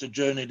 It's the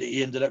journey that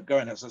he ended up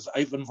going. It says,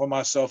 even for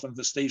myself and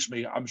for Steve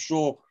Smith, I'm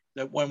sure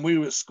that when we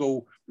were at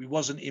school, we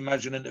wasn't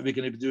imagining that we're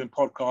going to be doing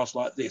podcasts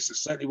like this. It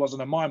certainly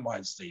wasn't in my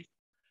mind, Steve.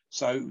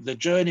 So the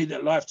journey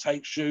that life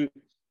takes you,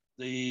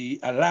 the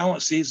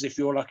allowances, if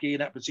you're lucky in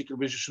that particular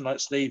position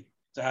like Steve,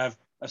 to have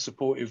a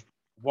supportive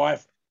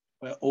wife,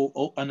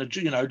 and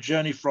a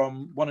journey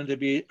from wanting to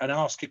be an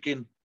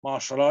ass-kicking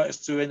martial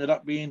artist to ended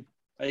up being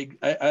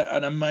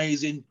an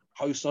amazing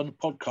host on a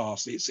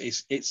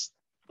podcast.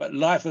 But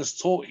life has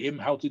taught him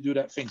how to do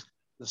that thing.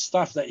 The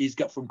stuff that he's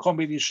got from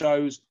comedy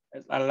shows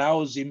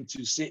allows him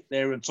to sit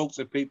there and talk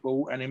to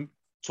people and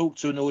talk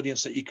to an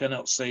audience that you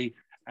cannot see,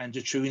 and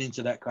to tune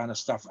into that kind of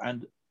stuff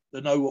and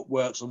to know what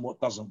works and what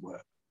doesn't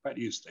work. Back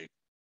to you, Steve.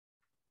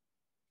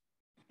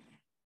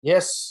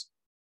 Yes.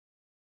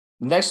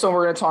 Next one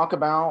we're going to talk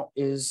about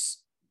is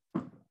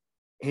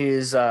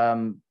his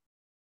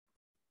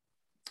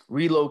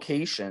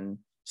relocation.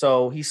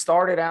 So he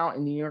started out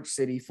in New York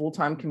City,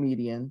 full-time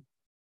comedian,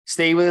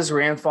 stayed with his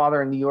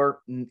grandfather in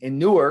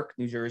Newark,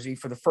 New Jersey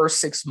for the first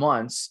 6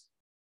 months.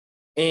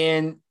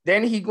 And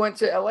then he went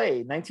to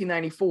LA,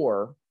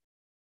 1994.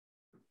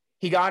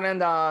 He got in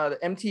the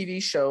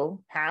MTV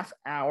show, Half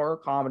Hour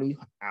Comedy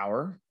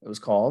Hour, it was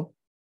called.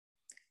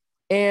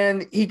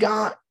 And he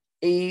got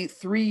a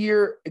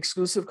 3-year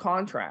exclusive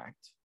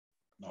contract.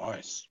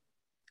 Nice.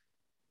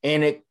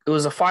 And it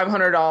was a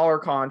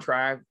 $500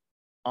 contract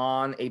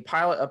on a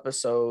pilot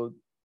episode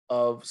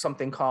of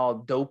something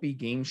called Dopey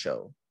Game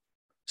Show.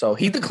 So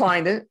he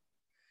declined it,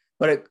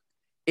 but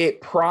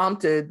it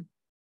prompted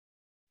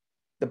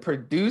the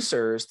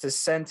producers to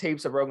send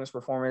tapes of Rogan's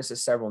performance to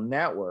several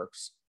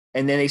networks.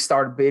 And then they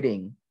started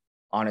bidding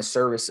on his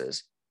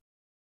services.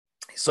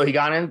 So he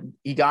got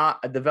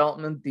a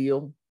development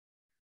deal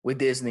with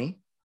Disney,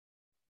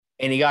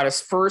 and he got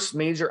his first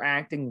major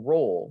acting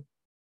role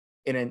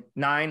in a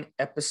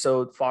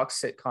 9-episode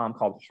Fox sitcom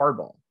called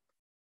Hardball,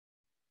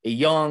 a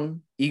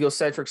young,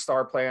 egocentric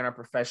star player on a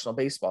professional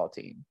baseball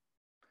team.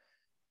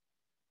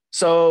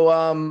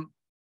 So,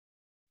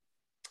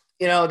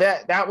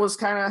 that was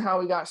kind of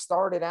how he got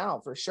started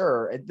out, for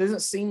sure. It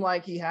doesn't seem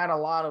like he had a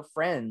lot of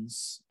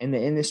friends in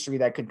the industry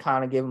that could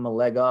kind of give him a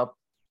leg up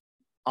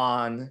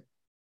on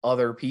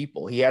other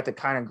people. He had to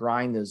kind of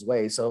grind his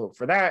way. So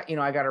for that,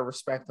 I got to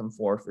respect him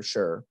for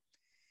sure.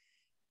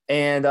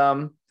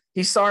 And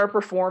he started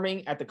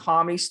performing at the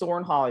Comedy Store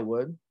in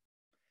Hollywood,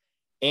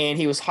 and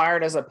he was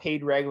hired as a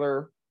paid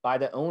regular by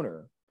the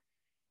owner.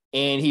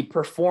 And he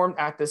performed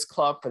at this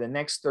club for the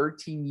next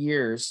 13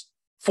 years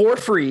for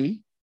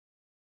free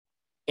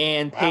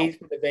and paid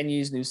for the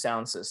venue's new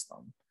sound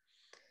system.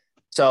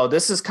 So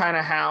this is kind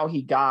of how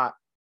he got,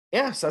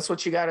 yes, that's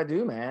what you got to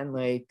do, man.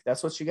 Like,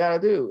 that's what you got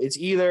to do. It's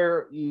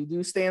either you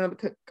do stand-up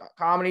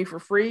comedy for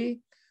free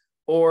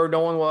or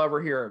no one will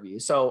ever hear of you.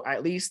 So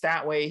at least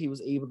that way he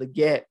was able to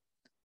get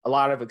a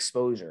lot of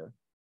exposure.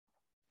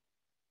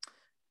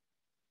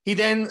 He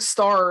then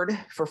starred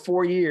for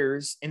 4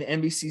 years in the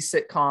NBC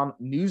sitcom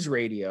News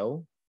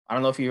Radio. I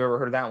don't know if you've ever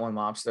heard of that one,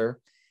 Mobster.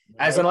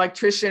 As an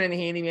electrician and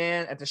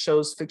handyman at the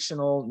show's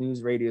fictional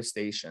news radio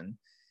station.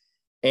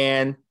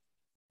 And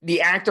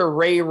the actor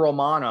Ray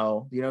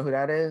Romano, do you know who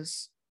that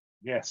is?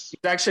 Yes. He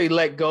was actually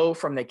let go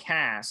from the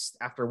cast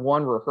after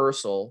one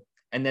rehearsal,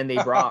 and then they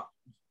brought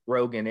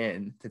Rogan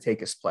in to take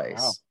his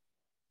place.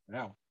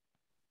 Wow.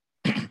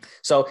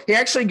 So he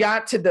actually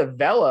got to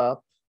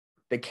develop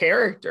the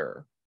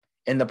character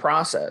in the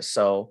process.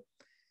 So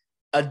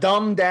a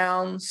dumbed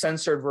down,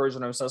 censored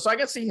version of himself. So I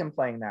can see him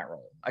playing that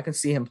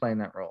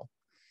role.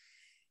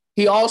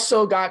 He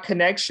also got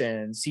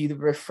connections. He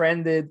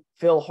befriended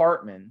Phil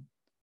Hartman.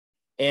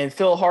 And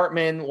Phil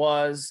Hartman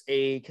was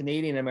a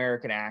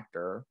Canadian-American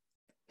actor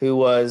who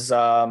was,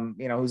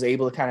 who's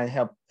able to kind of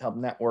help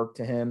network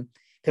to him,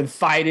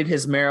 confided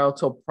his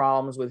marital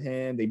problems with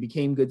him. They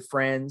became good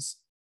friends.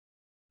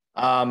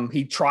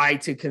 He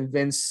tried to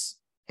convince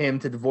him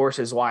to divorce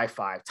his wife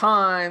 5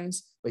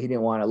 times, but he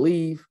didn't want to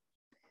leave.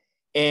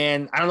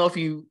 And I don't know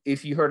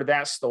if you heard of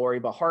that story,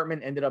 but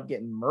Hartman ended up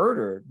getting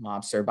murdered,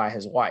 Mobster, by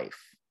his wife.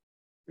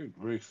 Good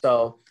grief.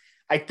 So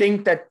I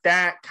think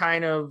that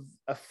kind of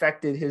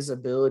affected his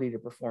ability to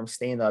perform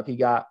stand-up. He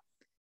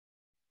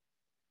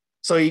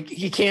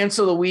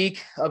canceled a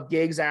week of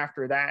gigs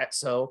after that.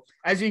 So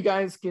as you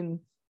guys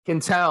can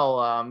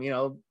tell,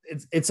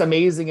 it's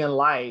amazing in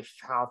life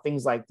how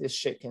things like this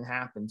shit can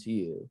happen to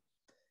you.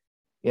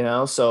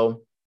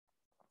 So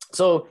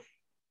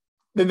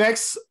the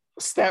next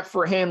step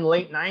for him,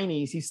 late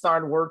 90s, he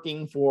started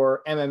working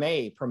for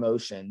MMA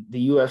promotion,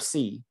 the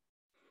UFC.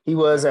 He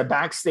was a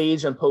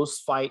backstage and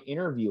post-fight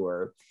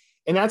interviewer.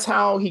 And that's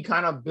how he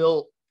kind of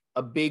built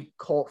a big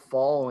cult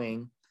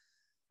following.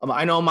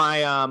 I know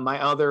my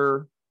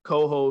other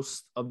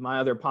co-host of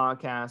my other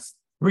podcast,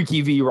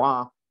 Ricky V.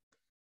 Rock,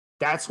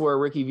 that's where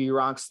Ricky V.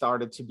 Rock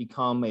started to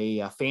become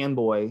a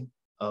fanboy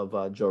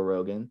of Joe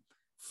Rogan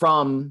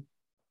from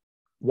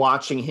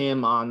watching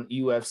him on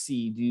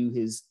UFC do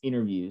his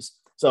interviews.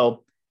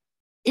 So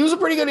he was a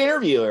pretty good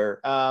interviewer.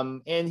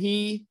 And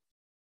he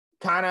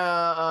kind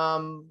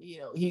of,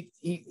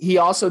 he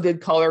also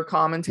did color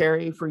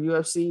commentary for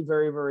UFC.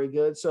 Very, very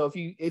good. So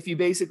if you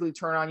basically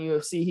turn on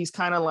UFC, he's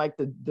kind of like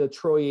the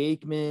Troy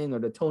Aikman or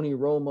the Tony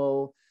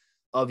Romo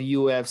of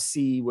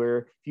UFC, where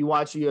if you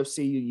watch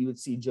UFC, you would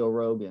see Joe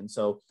Rogan.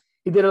 So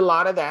he did a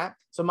lot of that.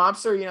 So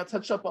Mobster,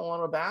 touch up on one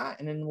of that,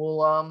 and then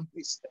we'll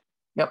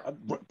Yep.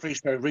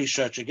 Pre-show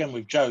research again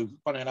with Joe.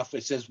 Funny enough,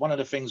 it says one of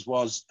the things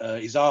was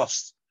he's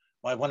asked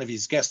by one of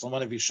his guests on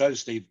one of his shows,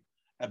 Steve,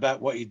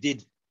 about what he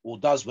did or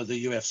does with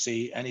the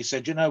UFC, and he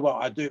said, "You know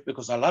what? I do it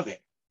because I love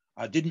it.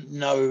 I didn't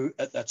know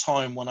at the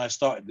time when I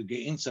started to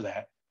get into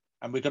that,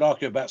 and we could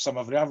argue about some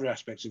of the other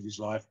aspects of his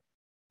life.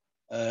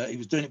 He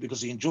was doing it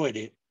because he enjoyed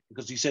it.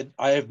 Because he said,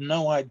 I have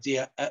no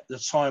idea at the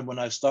time when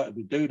I started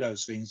to do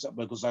those things,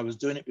 because I was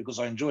doing it because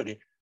I enjoyed it,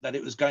 that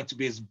it was going to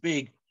be as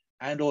big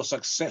and or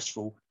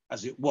successful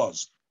as it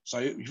was. So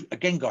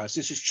again, guys,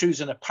 this is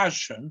choosing a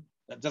passion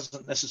that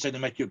doesn't necessarily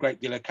make you a great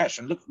deal of cash.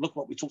 And look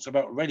what we talked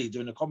about already,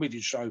 doing a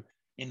comedy show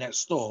in that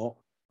store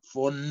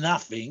for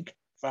nothing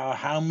for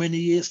how many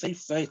years? Say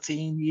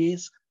 13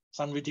 years,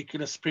 some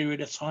ridiculous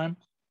period of time,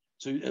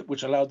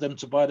 which allowed them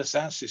to buy the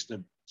sound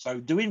system.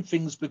 So doing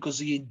things because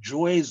he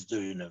enjoys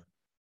doing them.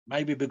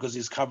 Maybe because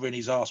he's covering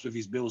his ass with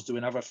his bills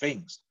doing other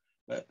things.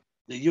 But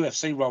the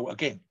UFC role,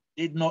 again,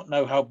 did not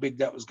know how big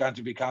that was going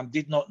to become,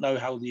 did not know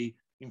how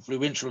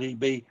influential he'd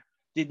be,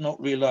 did not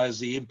realize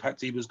the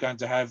impact he was going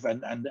to have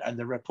and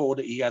the rapport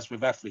that he has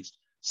with athletes.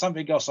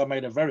 Something else I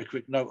made a very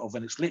quick note of,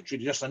 and it's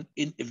literally just an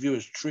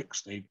interviewer's trick,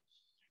 Steve,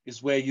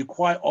 is where you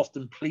quite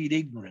often plead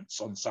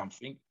ignorance on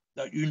something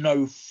that you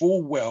know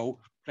full well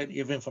plenty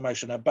of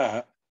information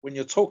about when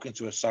you're talking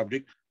to a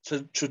subject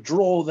to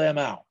draw them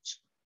out.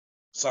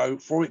 So,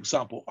 for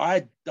example,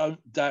 I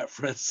don't doubt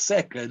for a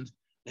second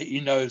that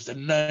he knows the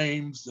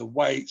names, the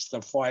weights,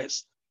 the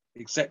fights,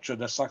 etc.,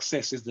 the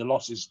successes, the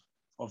losses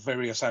of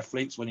various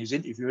athletes when he's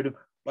interviewing them.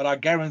 But I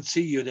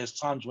guarantee you there's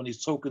times when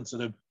he's talking to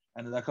them,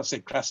 and like I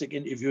said, classic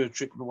interviewer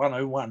trick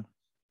 101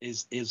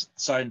 is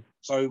saying,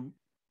 so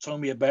tell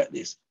me about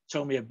this,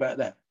 tell me about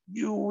that.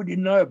 You already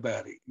know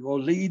about it. You're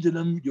leading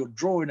them, you're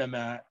drawing them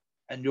out,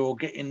 and you're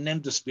getting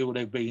them to spill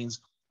their beans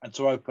and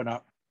to open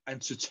up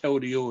and to tell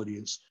the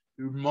audience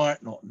who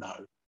might not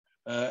know.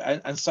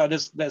 And so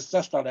there's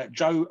just like that.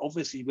 Joe,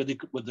 obviously,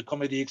 with the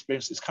comedy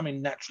experience, it's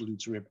coming naturally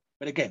to him.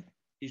 But again,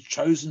 he's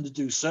chosen to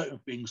do certain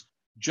things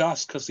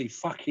just because he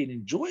fucking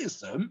enjoys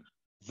them,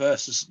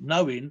 versus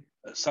knowing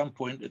at some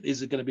point that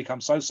is it going to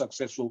become so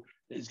successful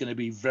that it's going to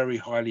be very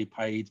highly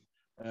paid,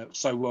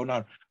 so well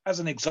known. As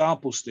an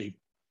example, Steve,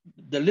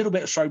 the little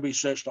bit of show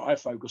research that I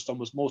focused on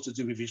was more to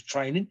do with his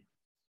training.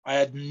 I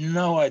had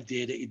no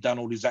idea that he'd done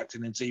all his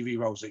acting and TV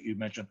roles that you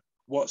mentioned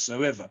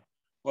whatsoever.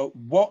 But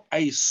what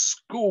a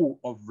school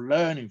of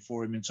learning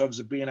for him in terms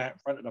of being out in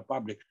front of the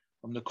public,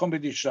 from the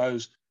comedy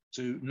shows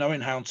to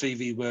knowing how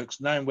TV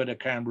works, knowing where the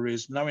camera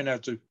is, knowing how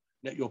to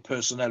let your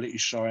personality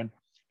shine,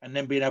 and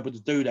then being able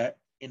to do that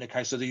in the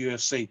case of the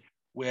UFC,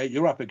 where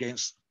you're up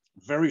against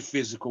very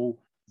physical,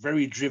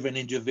 very driven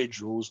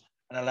individuals,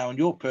 and allowing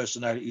your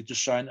personality to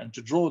shine and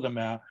to draw them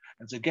out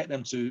and to get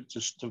them to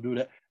do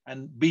that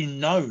and be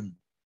known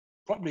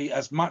probably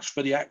as much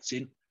for the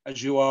acting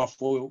as you are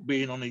for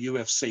being on the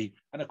UFC.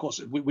 And of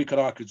course, we could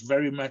argue it's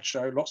very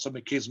macho, lots of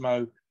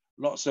machismo,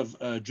 lots of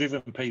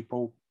driven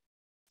people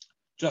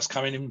just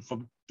coming in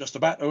from just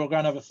about to go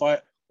and have a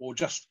fight, or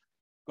just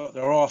got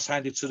their ass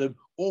handed to them,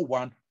 or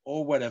won,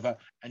 or whatever,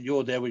 and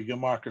you're there with your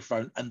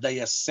microphone and they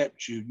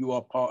accept you. You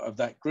are part of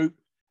that group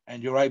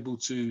and you're able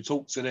to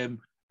talk to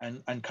them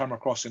and come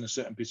across in a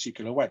certain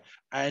particular way.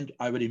 And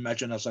I would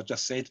imagine, as I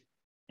just said,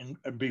 and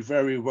be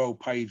very well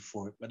paid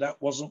for it. But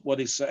that wasn't what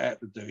he set out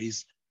to do.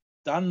 He's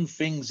done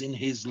things in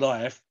his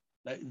life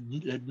that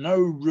had no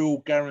real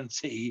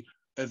guarantee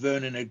of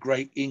earning a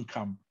great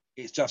income.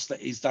 It's just that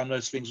he's done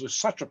those things with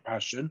such a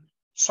passion,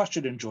 such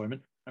an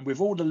enjoyment, and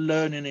with all the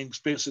learning and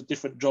experience that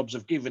different jobs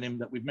have given him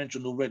that we've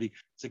mentioned already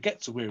to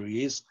get to where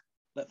he is,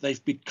 that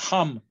they've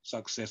become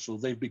successful.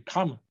 They've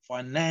become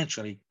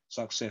financially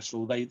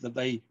successful. They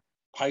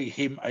pay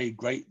him a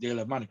great deal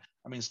of money.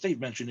 I mean, Steve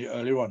mentioned it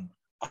earlier on,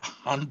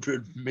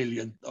 $100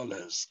 million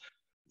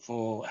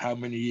for how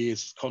many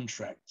years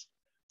contract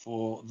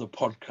for the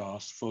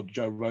podcast, for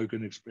Joe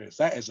Rogan Experience.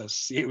 That is a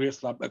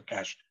serious lump of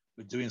cash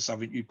for doing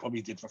something you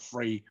probably did for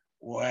free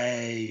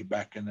way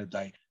back in the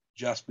day,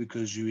 just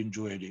because you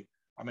enjoyed it.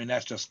 I mean,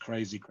 that's just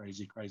crazy,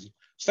 crazy, crazy.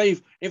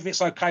 Steve, if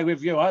it's okay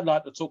with you, I'd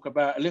like to talk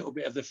about a little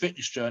bit of the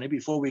fitness journey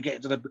before we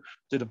get to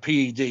the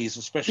PEDs,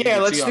 especially. Yeah,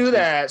 let's do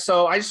that.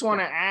 So I just want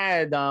to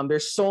add,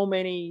 there's so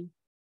many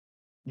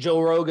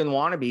Joe Rogan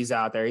wannabes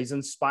out there. He's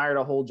inspired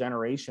a whole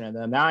generation of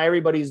them. Now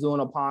everybody's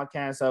doing a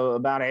podcast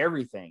about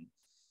everything.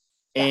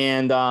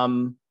 And,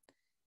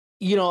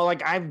 you know,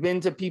 like I've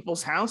been to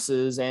people's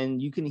houses and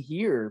you can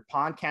hear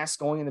podcasts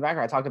going in the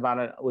background. I talked about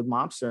it with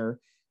Mobster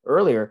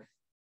earlier.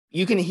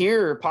 You can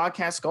hear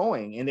podcasts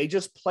going and they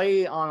just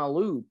play on a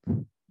loop,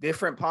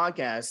 different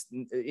podcasts,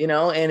 you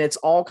know, and it's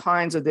all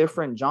kinds of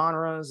different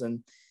genres.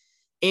 And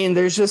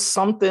there's just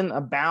something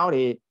about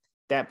it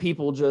that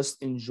people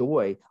just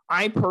enjoy.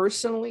 I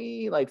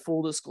personally, like,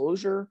 full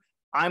disclosure,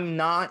 I'm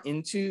not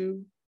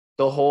into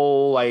the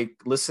whole like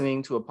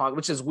listening to a podcast,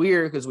 which is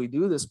weird because we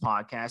do this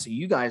podcast. So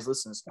you guys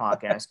listen to this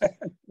podcast,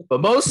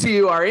 but most of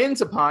you are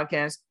into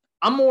podcasts.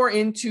 I'm more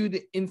into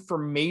the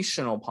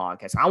informational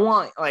podcast.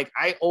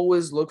 I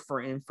always look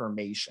for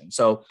information.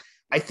 So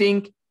I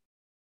think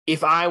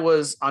if I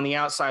was on the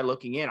outside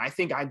looking in, I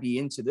think I'd be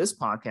into this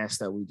podcast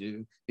that we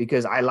do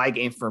because I like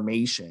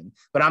information,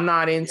 but I'm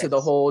not into the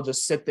whole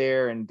just sit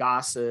there and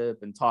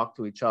gossip and talk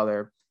to each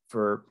other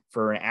for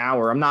an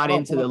hour. I'm not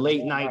into the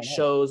late night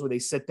shows where they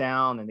sit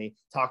down and they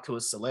talk to a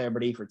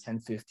celebrity for 10,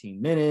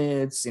 15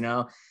 minutes. You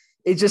know,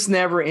 it just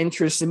never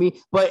interested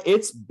me, but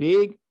it's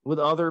big with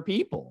other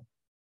people.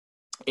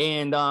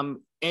 And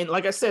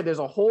like I said, there's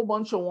a whole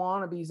bunch of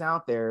wannabes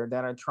out there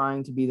that are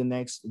trying to be the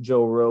next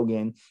Joe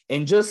Rogan.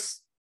 And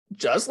just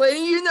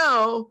letting you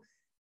know,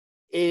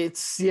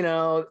 it's, you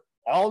know,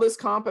 all this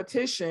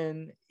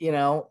competition, you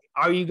know,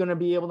 are you going to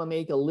be able to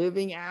make a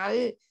living at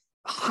it?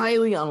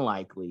 Highly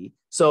unlikely.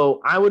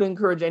 So I would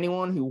encourage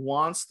anyone who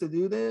wants to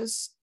do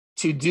this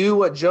to do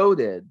what Joe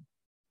did.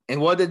 And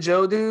what did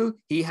Joe do?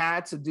 He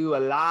had to do a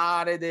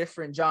lot of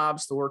different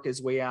jobs to work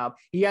his way up.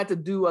 He had to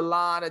do a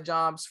lot of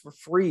jobs for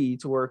free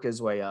to work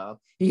his way up.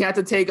 He had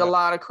to take a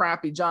lot of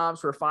crappy jobs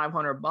for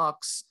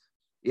 $500,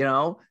 you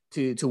know,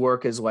 to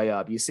work his way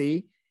up. You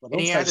see? And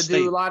he had to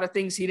do a lot of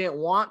things he didn't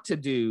want to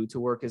do to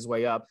work his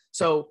way up.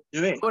 So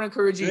I would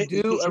encourage you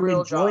to do a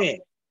real job.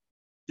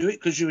 Do it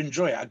because you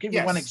enjoy it. I'll give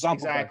you one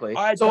example. Exactly.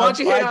 So why don't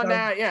you hit on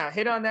that? Yeah,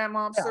 hit on that,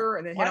 Mobster,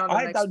 and then hit on the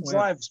next one. I don't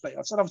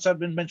drive. I've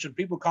been mentioned.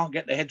 People can't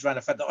get their heads around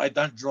the fact that I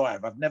don't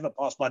drive. I've never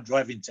passed my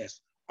driving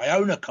test. I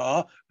own a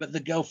car, but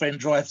the girlfriend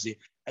drives it.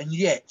 And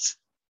yet,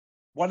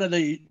 one of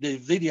the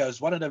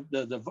videos, one of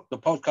the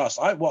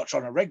podcasts I watch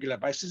on a regular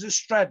basis is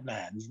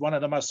Stradman. He's one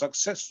of the most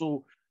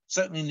successful,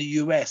 certainly in the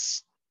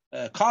US,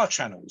 car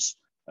channels.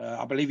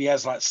 I believe he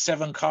has like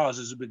 7 cars.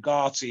 There's a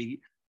Bugatti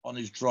on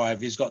his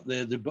drive. He's got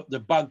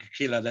the bug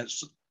killer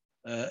that's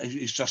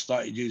he's just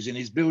started using.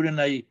 He's building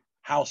a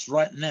house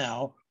right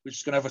now, which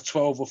is going to have a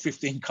 12 or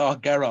 15 car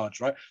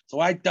garage, right? So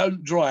I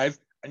don't drive,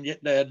 and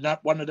yet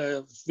one of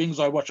the things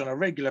I watch on a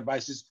regular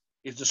basis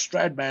is the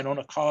Stradman on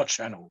a car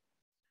channel.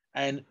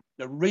 And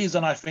the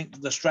reason I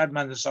think the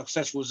Stradman is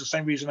successful is the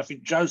same reason I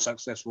think Joe's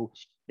successful.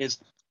 Is,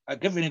 I'll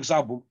give you an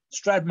example.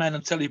 Stradman,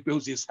 until he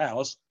builds his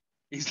house,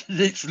 he's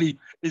literally,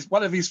 is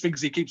one of his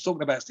things he keeps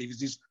talking about, Steve,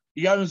 is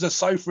he owns a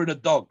sofa and a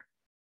dog.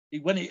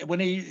 When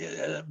he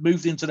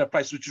moved into the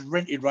place, which is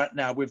rented right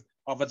now with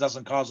half a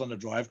dozen cars on the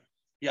drive,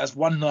 he has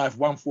 1 knife,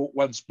 1 fork,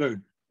 1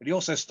 spoon. But he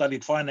also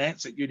studied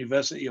finance at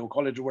university or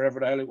college or wherever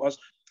the hell it was.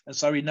 And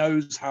so he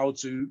knows how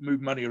to move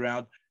money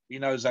around. He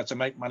knows how to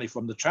make money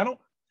from the channel.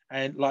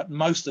 And like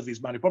most of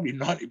his money, probably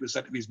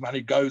 90% of his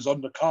money goes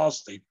on the car,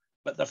 Steve.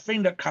 But the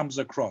thing that comes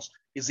across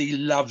is he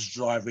loves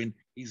driving.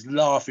 He's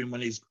laughing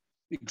when he's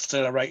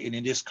accelerating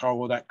in this car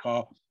or that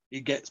car.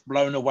 He gets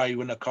blown away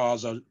when the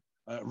cars are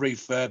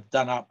refurbed,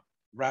 done up,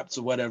 wrapped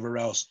or whatever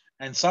else.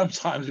 And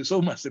sometimes it's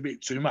almost a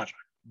bit too much.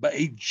 But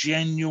he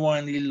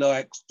genuinely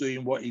likes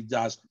doing what he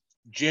does,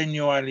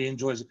 genuinely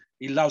enjoys it.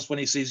 He loves when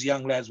he sees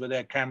young lads with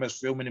their cameras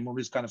filming him, all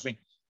this kind of thing.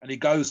 And he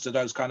goes to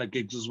those kind of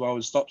gigs as well.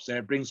 He stops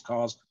there, brings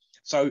cars.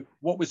 So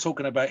what we're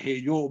talking about here,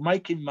 you're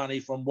making money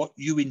from what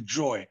you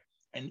enjoy.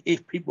 And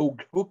if people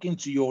hook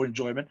into your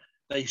enjoyment,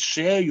 they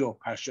share your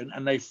passion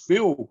and they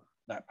feel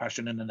that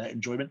passion and that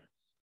enjoyment.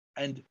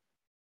 And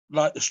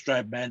like the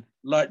Stradman,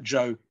 like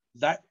Joe,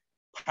 that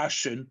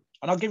passion,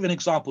 and I'll give you an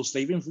example,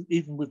 Steve,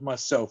 even with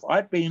myself,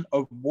 I've been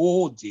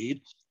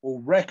awarded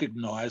or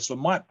recognized for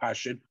my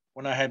passion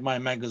when I had my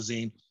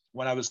magazine,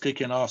 when I was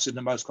kicking ass in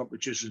the most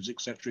competitions,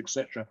 etc.,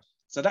 etc.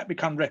 So that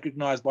become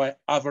recognized by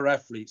other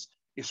athletes,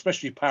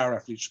 especially power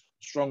athletes,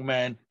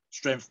 strongman,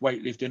 strength,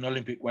 weightlifting,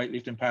 Olympic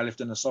weightlifting,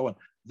 powerlifting, and so on.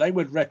 They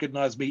would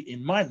recognize me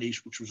in my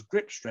niche, which was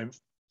grip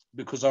strength,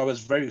 because I was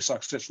very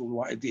successful in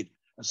what I did.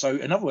 And so,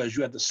 in other words,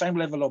 you had the same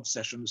level of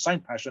obsession, the same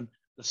passion,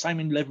 the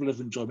same level of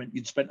enjoyment.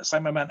 You'd spent the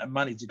same amount of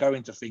money to go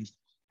into things,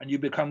 and you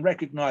become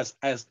recognized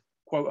as,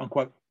 quote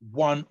unquote,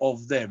 one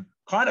of them.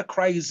 Kind of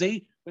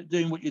crazy, but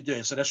doing what you're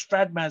doing. So the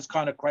Stradman's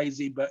kind of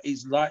crazy, but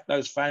he's like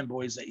those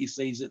fanboys that he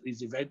sees at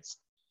these events.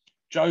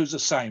 Joe's the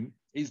same.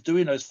 He's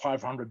doing those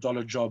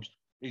 $500 jobs.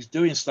 He's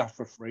doing stuff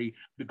for free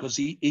because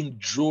he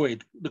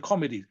enjoyed the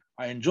comedy.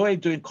 I enjoy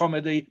doing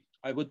comedy.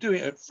 I will do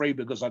it at free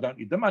because I don't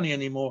need the money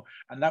anymore.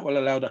 And that will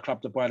allow the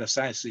club to buy the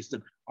sound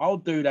system. I'll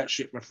do that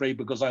shit for free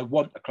because I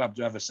want the club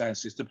to have a sound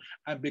system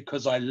and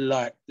because I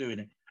like doing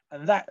it.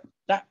 And that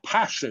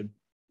passion,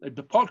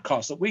 the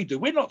podcast that we do,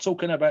 we're not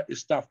talking about this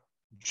stuff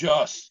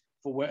just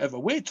for whatever.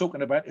 We're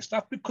talking about this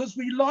stuff because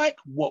we like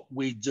what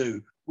we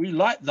do. We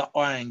like the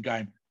iron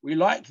game. We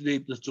like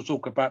to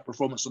talk about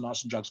performance on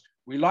ice and drugs.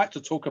 We like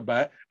to talk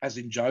about, as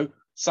in Joe,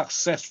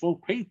 successful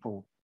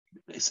people.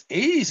 It's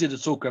easy to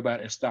talk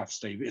about this stuff,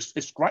 Steve.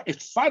 It's great.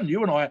 It's fun.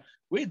 You and I,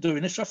 we're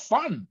doing this for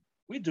fun.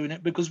 We're doing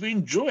it because we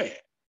enjoy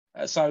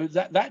it. So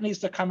that needs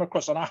to come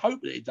across, and I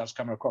hope that it does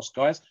come across,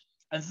 guys.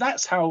 And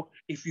that's how,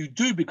 if you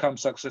do become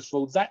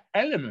successful, that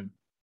element,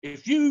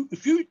 if you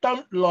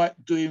don't like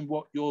doing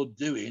what you're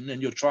doing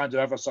and you're trying to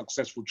have a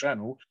successful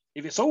channel,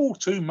 if it's all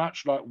too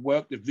much like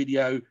work the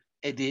video,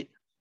 edit,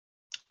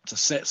 to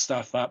set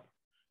stuff up,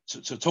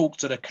 to talk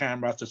to the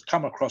camera, to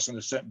come across in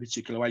a certain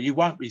particular way, you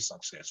won't be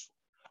successful.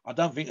 I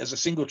don't think there's a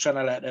single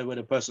channel out there where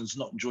the person's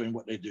not enjoying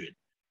what they're doing.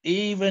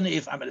 Even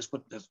if, I mean, let's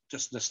put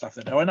just the stuff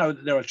in there. I know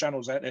that there are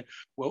channels out there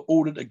where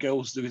all that the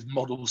girls do is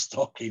model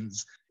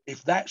stockings.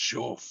 If that's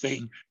your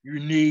thing, you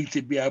need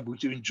to be able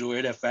to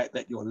enjoy the fact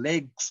that your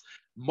legs,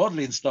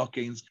 modeling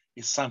stockings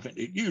is something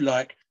that you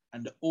like,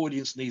 and the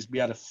audience needs to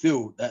be able to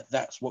feel that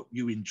that's what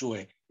you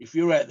enjoy. If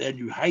you're out there and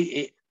you hate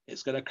it,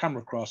 it's going to come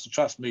across. And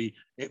trust me,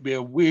 it'd be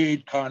a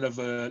weird kind of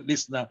a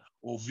listener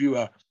or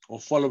viewer or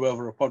follower of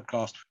a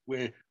podcast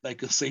where they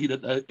can see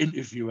that the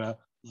interviewer,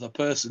 the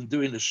person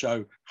doing the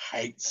show,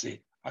 hates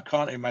it. I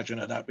can't imagine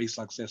that'd be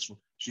successful.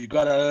 So you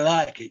got to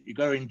like it. You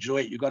got to enjoy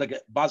it. You got to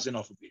get buzzing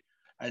off of it.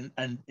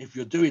 And if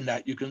you're doing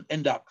that, you can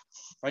end up,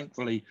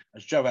 thankfully,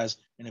 as Joe has,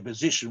 in a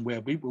position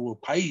where people will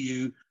pay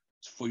you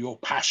for your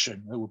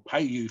passion. They will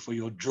pay you for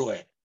your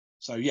joy.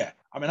 So, yeah,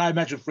 I mean, I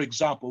imagine, for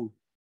example,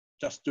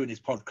 just doing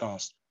his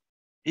podcast,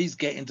 he's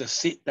getting to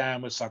sit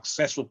down with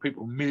successful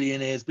people,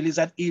 millionaires. But he's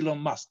had Elon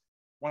Musk,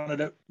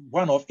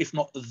 one of, if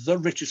not the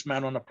richest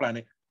man on the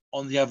planet,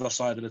 on the other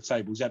side of the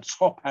table. He's had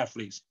top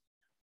athletes,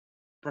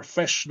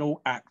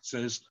 professional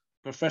actors,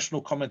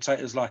 professional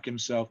commentators like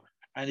himself,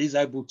 and he's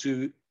able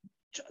to,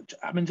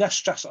 I mean,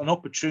 that's just an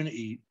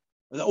opportunity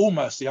that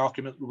almost the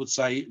argument would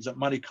say is that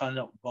money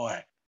cannot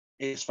buy.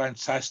 It's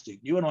fantastic.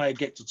 You and I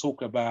get to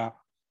talk about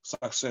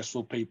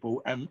successful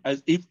people, and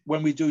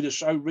when we do the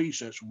show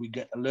research, we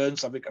get to learn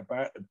something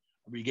about them,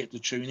 and we get to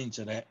tune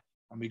into that,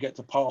 and we get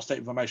to pass that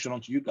information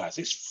on to you guys.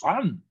 It's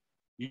fun.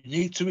 You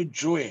need to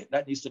enjoy it.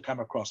 That needs to come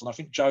across, and I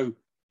think Joe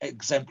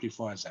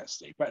exemplifies that.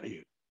 Steve, back to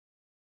you.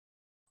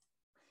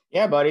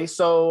 Yeah, buddy.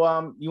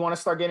 So you want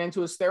to start getting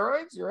into his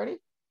steroids? You ready?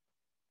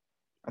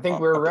 I think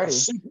we're ready.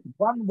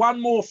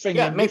 One more thing.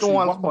 Yeah, make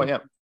one point. Yeah.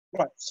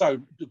 Right. So,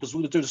 because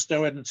we're going to do the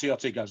steroid and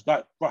TRT goes,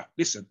 right,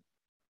 listen,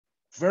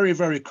 very,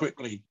 very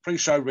quickly,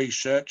 pre-show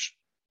research,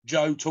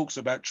 Joe talks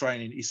about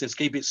training. He says,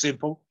 keep it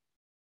simple.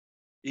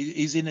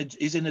 He's in a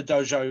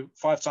dojo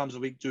 5 times a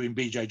week doing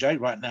BJJ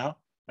right now.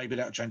 Maybe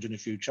that'll change in the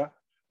future.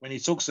 When he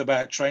talks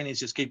about training, he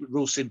says, keep it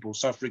real simple.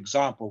 So, for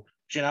example,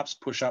 chin-ups,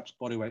 push-ups,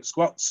 bodyweight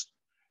squats.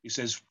 He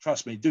says,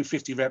 trust me, do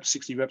 50 reps,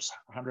 60 reps,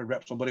 100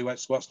 reps on bodyweight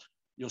squats.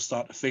 You'll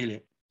start to feel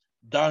it.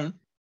 Don't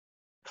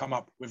come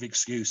up with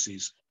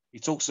excuses. He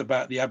talks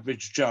about the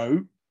average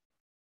Joe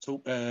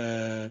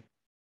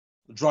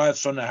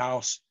drives from the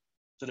house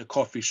to the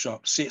coffee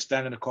shop, sits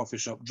down in the coffee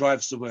shop,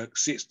 drives to work,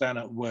 sits down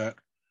at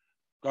work,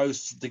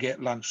 goes to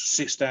get lunch,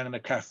 sits down in a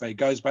cafe,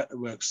 goes back to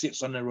work,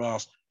 sits on their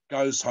ass,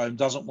 goes home,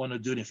 doesn't want to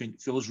do anything,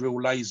 feels real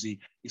lazy.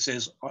 He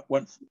says, I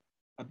went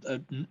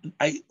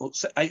 8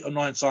 or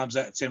 9 times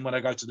out of 10 when I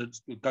go to the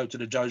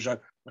dojo,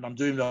 when I'm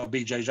doing my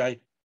BJJ,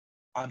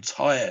 I'm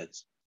tired.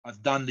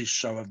 I've done this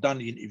show, I've done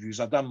the interviews,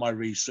 I've done my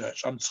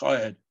research, I'm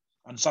tired.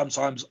 And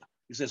sometimes,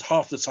 he says,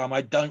 half the time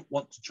I don't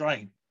want to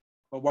train.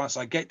 But once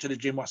I get to the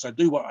gym, once I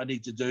do what I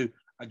need to do,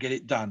 I get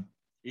it done.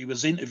 He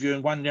was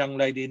interviewing one young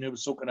lady and he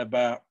was talking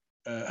about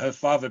her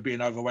father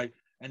being overweight,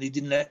 and he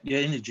didn't have the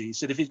energy. He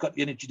said if he's got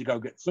the energy to go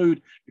get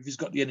food, if he's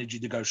got the energy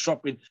to go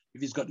shopping, if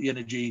he's got the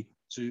energy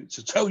to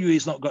tell you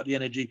he's not got the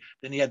energy,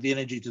 then he had the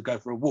energy to go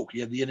for a walk. He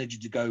had the energy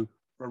to go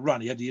for a run.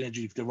 He had the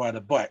energy to ride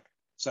a bike.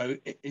 So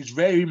it's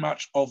very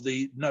much of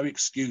the no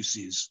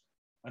excuses.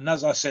 And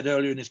as I said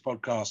earlier in this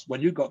podcast,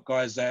 when you've got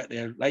guys out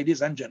there,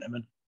 ladies and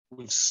gentlemen,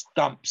 with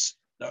stumps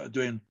that are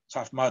doing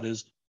Tough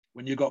Mudders,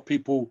 when you've got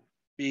people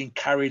being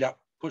carried up,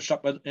 pushed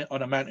up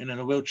on a mountain in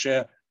a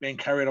wheelchair, being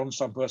carried on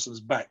some person's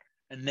back,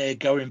 and they're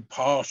going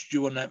past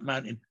you on that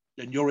mountain,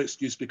 then your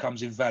excuse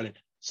becomes invalid.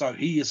 So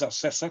he is a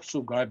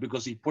successful guy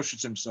because he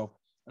pushes himself.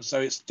 And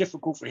so it's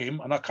difficult for him,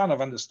 and I kind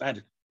of understand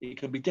it. It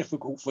can be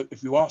difficult for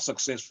if you are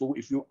successful,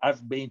 if you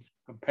have been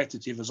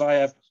competitive as I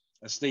have,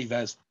 as Steve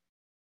has,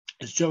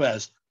 as Joe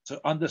has,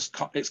 to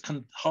understand. It's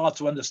hard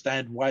to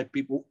understand why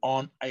people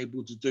aren't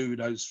able to do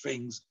those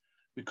things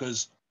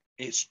because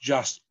it's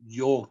just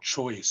your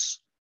choice.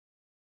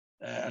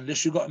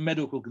 Unless you've got a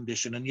medical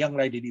condition, and the young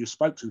lady that you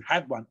spoke to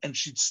had one and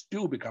she'd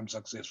still become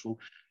successful,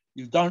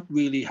 you don't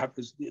really have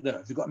this.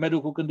 If you've got a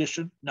medical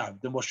condition, no,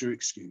 then what's your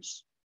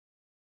excuse?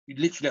 You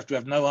literally have to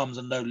have no arms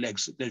and no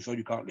legs, therefore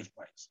you can't lift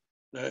weights.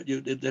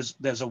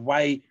 There's a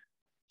way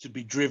to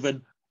be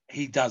driven.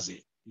 He does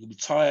it. You'll be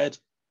tired.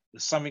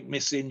 There's something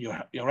missing.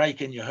 You're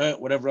aching. You're hurt.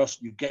 Whatever else.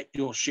 You get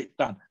your shit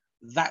done.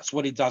 That's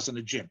what he does in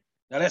the gym.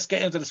 Now let's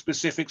get into the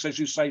specifics, as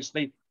you say,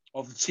 Steve,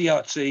 of the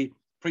TRT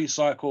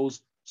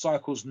pre-cycles,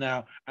 cycles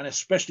now, and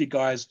especially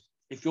guys,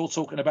 if you're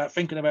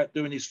thinking about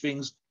doing these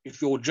things,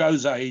 if you're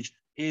Joe's age,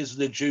 here's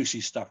the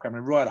juicy stuff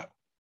coming right up.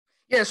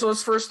 Yeah. So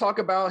let's first talk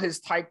about his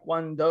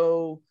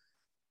Taekwondo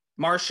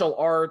martial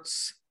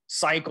arts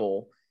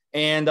cycle.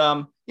 And,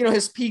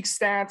 his peak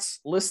stats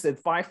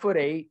listed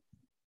 5'8",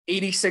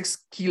 86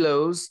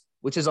 kilos,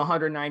 which is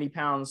 190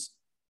 pounds,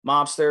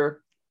 mobster.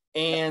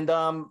 And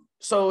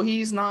so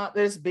he's not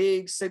this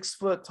big 6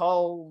 foot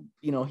tall,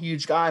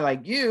 huge guy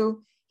like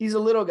you. He's a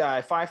little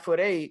guy,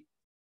 5'8",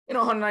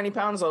 190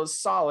 pounds, though, is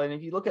solid. And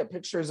if you look at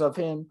pictures of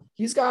him,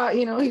 he's got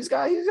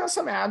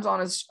some abs on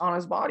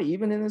his body,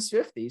 even in his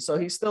 50s. So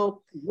he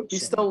still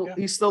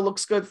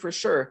looks good for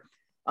sure.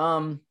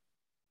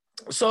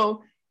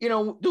 So,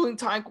 doing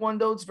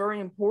Taekwondo, it's very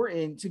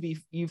important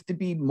you have to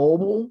be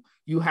mobile.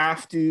 You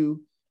have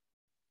to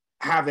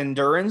have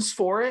endurance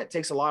for it. It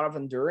takes a lot of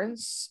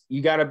endurance.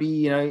 You got to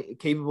be,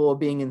 capable of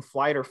being in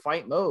flight or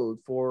fight mode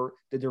for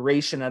the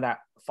duration of that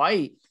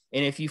fight.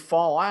 And if you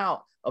fall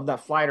out of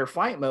that flight or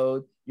fight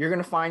mode, you're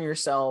going to find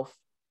yourself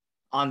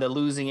on the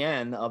losing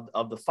end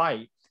of the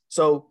fight.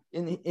 So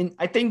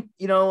I think,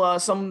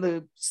 some of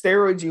the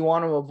steroids you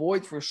want to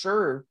avoid for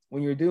sure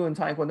when you're doing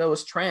Taekwondo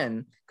is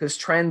tren, because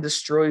tren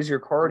destroys your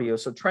cardio.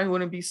 So tren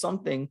wouldn't be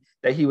something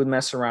that he would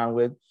mess around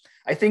with.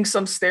 I think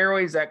some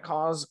steroids that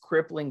cause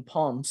crippling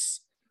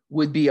pumps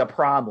would be a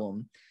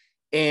problem.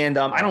 And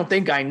I don't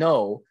think I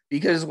know,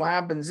 because what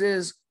happens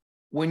is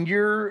when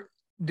you're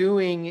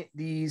doing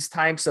these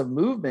types of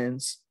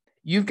movements,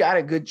 you've got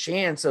a good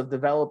chance of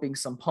developing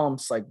some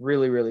pumps like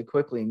really, really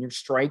quickly, and you're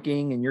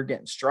striking and you're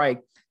getting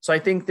strike. So I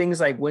think things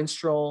like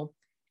Winstrol,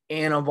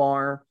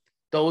 Anavar,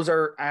 those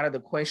are out of the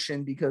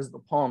question because of the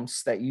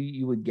pumps that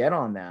you would get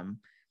on them,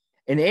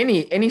 and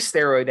any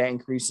steroid that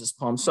increases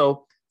pumps.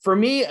 So for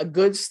me, a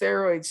good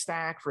steroid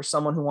stack for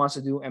someone who wants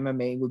to do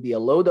MMA would be a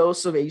low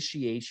dose of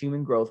HGH,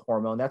 human growth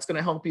hormone. That's going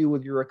to help you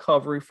with your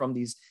recovery from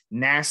these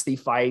nasty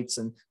fights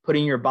and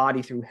putting your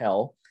body through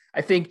hell.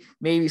 I think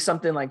maybe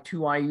something like 2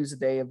 IUs a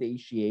day of the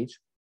HGH.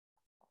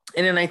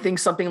 And then I think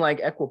something like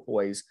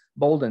Equipoise,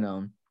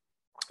 Boldenone,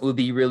 would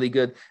be really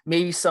good.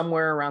 Maybe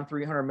somewhere around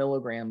 300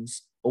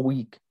 milligrams a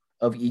week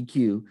of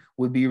EQ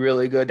would be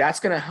really good.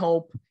 That's going to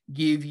help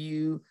give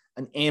you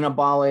an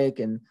anabolic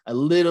and a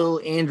little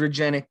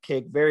androgenic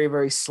kick, very,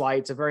 very slight.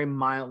 It's a very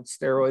mild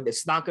steroid.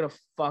 It's not going to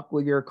fuck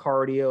with your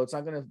cardio. It's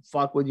not going to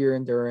fuck with your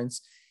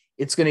endurance.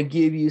 It's going to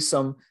give you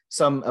some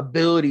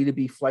ability to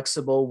be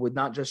flexible with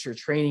not just your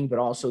training, but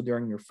also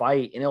during your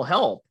fight. And it'll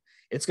help.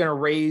 It's going to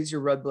raise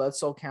your red blood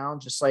cell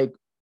count, just like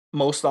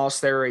most all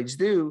steroids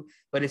do,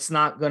 but it's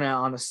not going to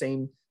on the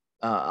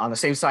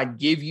same side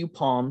give you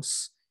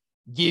pumps,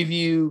 give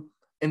you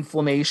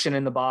inflammation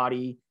in the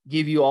body,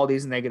 give you all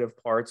these negative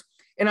parts.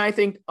 And I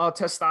think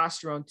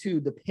testosterone too,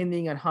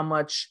 depending on how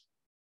much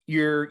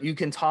you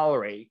can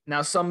tolerate.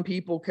 Now, some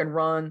people can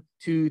run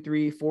 200,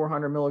 300,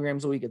 400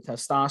 milligrams a week of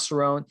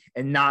testosterone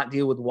and not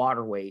deal with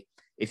water weight.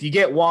 If you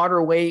get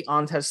water weight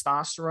on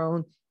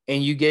testosterone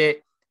and you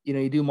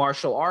do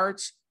martial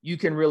arts, you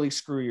can really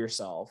screw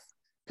yourself.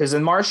 Because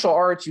in martial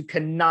arts, you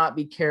cannot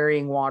be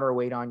carrying water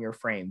weight on your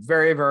frame.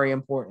 Very, very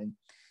important.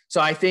 So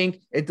I think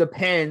it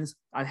depends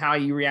on how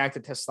you react to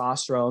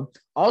testosterone.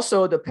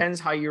 Also, it depends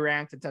how you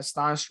react to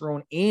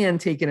testosterone and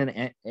taking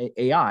an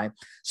AI.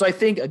 So I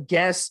think a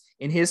guess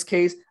in his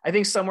case, I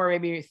think somewhere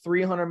maybe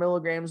 300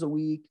 milligrams a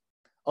week,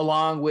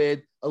 along with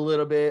a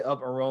little bit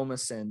of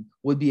Aromacin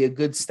would be a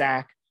good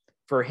stack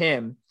for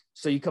him.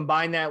 So you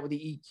combine that with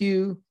the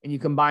EQ and you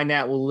combine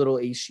that with a little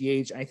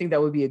HGH. I think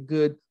that would be a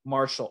good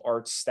martial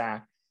arts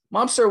stack.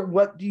 Mobster,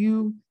 what do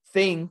you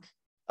think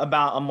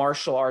about a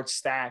martial arts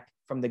stack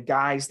from the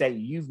guys that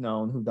you've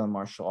known who've done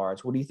martial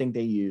arts? What do you think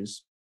they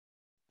use?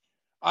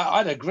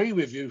 I'd agree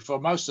with you for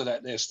most of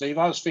that there, Steve.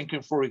 I was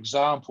thinking, for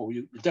example,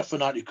 you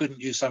definitely couldn't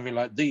use something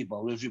like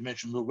D-Bowl, as you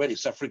mentioned already.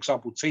 So, for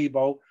example,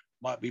 T-Bowl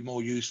might be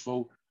more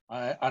useful.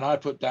 And I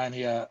put down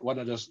here one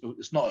of those,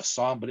 it's not a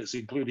psalm, but it's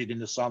included in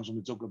the psalms when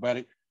we talk about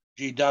it,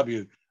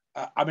 GW.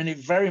 I mean, it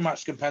very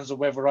much depends on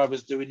whether I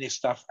was doing this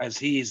stuff as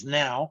he is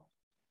now,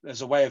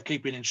 as a way of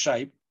keeping in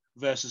shape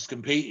versus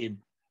competing.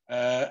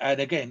 And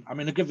again, I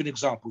mean, I'll give you an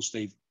example,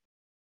 Steve.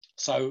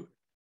 So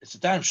it's a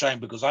damn shame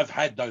because I've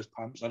had those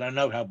pumps and I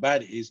know how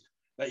bad it is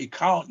that you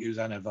can't use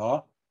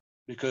Anavar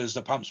because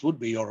the pumps would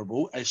be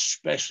horrible,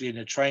 especially in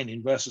the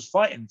training versus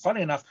fighting.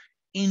 Funny enough,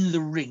 in the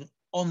ring,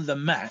 on the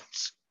mat,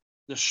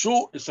 the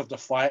shortness of the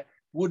fight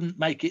wouldn't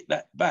make it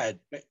that bad.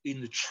 But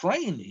in the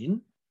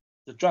training,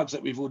 the drugs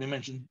that we've already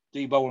mentioned,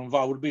 D-Bowl and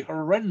VAR, would be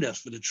horrendous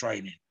for the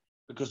training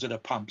because of the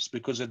pumps,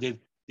 because of the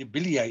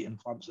debilitating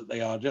pumps that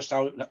they are, just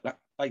how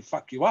they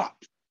fuck you up.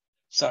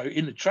 So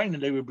in the training,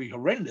 they would be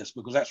horrendous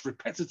because that's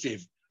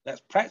repetitive,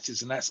 that's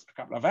practice, and that's a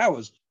couple of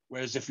hours.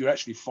 Whereas if you're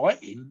actually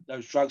fighting,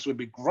 those drugs would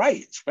be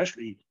great,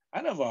 especially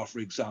Anavar, for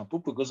example,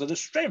 because of the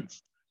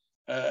strength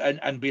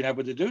and being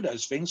able to do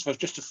those things for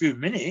just a few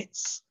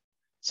minutes.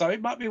 So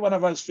it might be one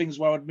of those things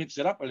where I'd mix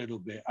it up a little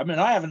bit. I mean,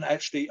 I haven't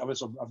actually,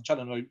 I'm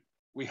telling you,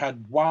 we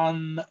had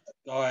one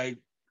guy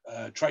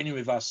training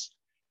with us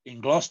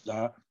in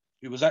Gloucester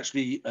who was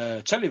actually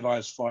a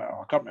televised fighter.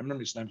 I can't remember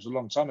his name, it was a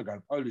long time ago,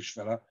 a Polish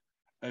fella,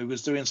 who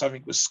was doing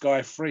something with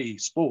Sky Free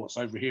Sports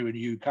over here in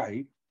the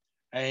UK.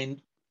 And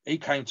he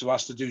came to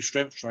us to do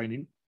strength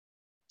training.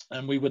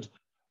 And we would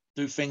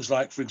do things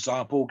like, for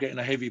example, getting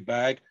a heavy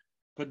bag,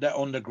 put that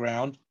on the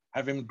ground,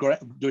 have him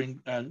doing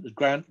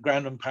ground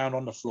and pound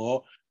on the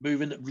floor,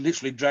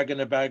 literally dragging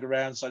the bag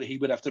around so that he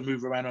would have to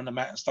move around on the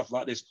mat and stuff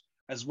like this,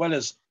 as well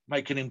as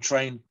making him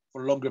train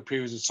for longer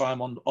periods of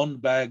time on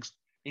bags,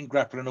 in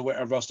grappling or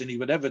whatever else than he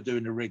would ever do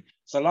in the ring.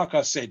 So like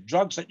I said,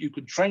 drugs that you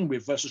can train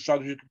with versus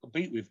drugs you can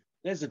compete with,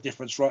 there's a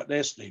difference right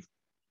there, Steve.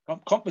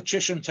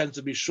 Competition tends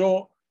to be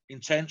short,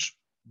 intense,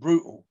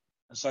 brutal.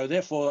 And so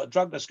therefore, a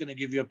drug that's going to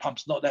give you a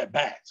pump's not that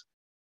bad.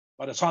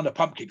 By the time the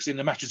pump kicks in,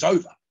 the match is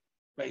over.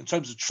 But in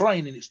terms of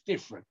training, it's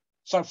different.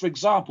 So for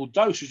example,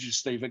 dosages,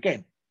 Steve,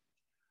 again,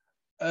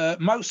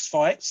 most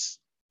fights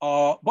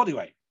are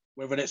bodyweight,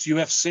 whether it's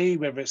UFC,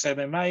 whether it's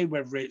MMA,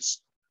 whether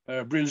it's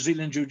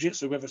Brazilian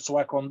Jiu-Jitsu, whether it's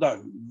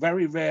Taekwondo.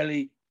 Very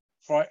rarely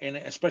fighting,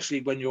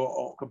 especially when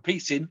you're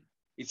competing,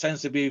 it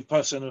tends to be a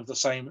person of the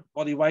same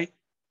body weight,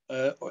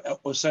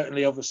 or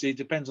certainly, obviously, it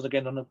depends on,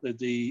 again, on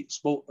the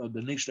sport or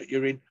the niche that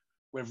you're in,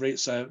 whether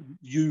it's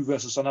you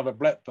versus another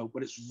black belt.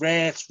 But it's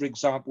rare, for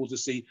example, to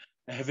see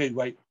a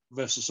heavyweight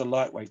versus a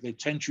lightweight. They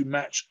tend to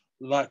match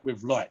like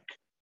with like,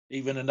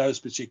 even in those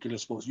particular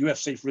sports.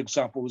 UFC, for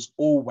example, is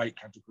all weight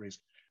categories.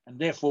 And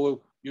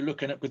therefore, you're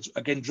looking at,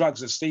 again,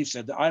 drugs, as Steve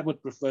said, that I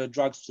would prefer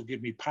drugs to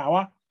give me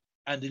power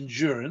and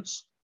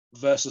endurance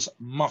versus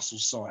muscle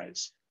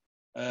size.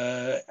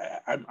 I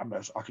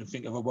can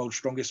think of a world's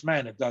strongest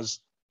man that does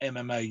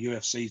MMA,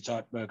 UFC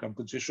type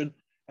competition.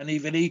 And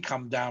even he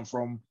come down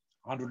from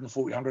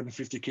 140,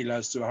 150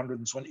 kilos to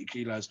 120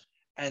 kilos.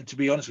 And to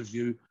be honest with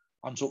you,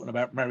 I'm talking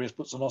about Mariusz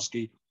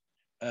Pudzianowski.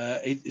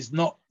 Is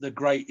not the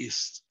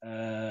greatest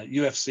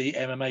UFC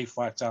MMA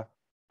fighter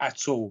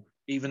at all,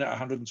 even at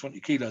 120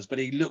 kilos, but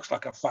he looks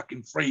like a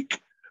fucking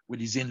freak when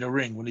he's in the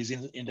ring, when he's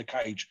in the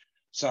cage.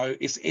 So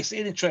it's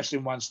an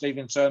interesting one, Steve,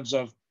 in terms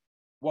of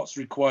what's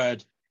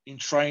required in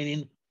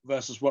training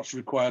versus what's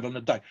required on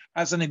the day.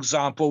 As an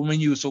example, when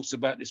you talked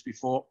about this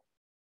before,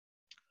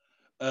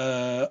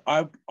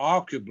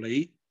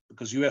 arguably,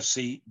 because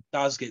UFC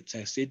does get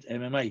tested,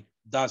 MMA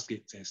does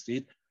get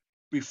tested,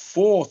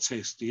 before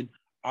testing,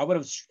 I would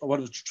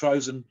have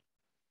chosen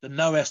the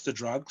no ester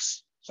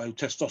drugs. So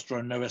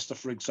testosterone no ester,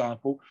 for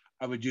example.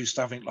 I would use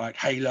something like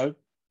Halo,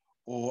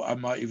 or I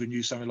might even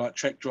use something like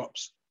Check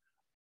Drops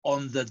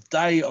on the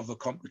day of a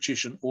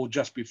competition or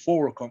just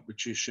before a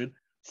competition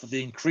for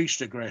the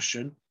increased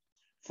aggression,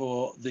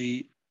 for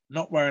the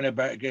not worrying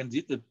about, again,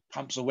 the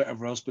pumps or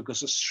whatever else,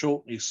 because it's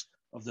shortness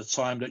of the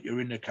time that you're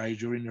in the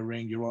cage, you're in the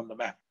ring, you're on the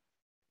mat,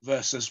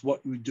 versus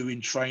what you do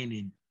in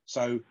training.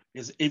 So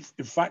in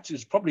fact,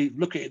 it's probably,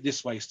 look at it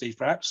this way, Steve,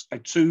 perhaps a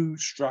two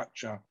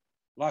structure,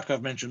 like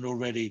I've mentioned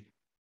already,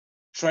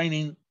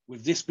 training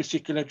with this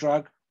particular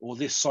drug or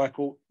this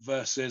cycle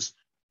versus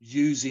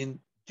using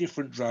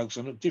different drugs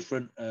on a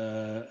different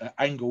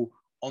angle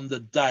on the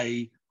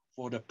day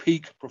for the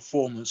peak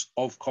performance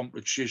of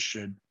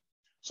competition.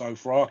 So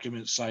for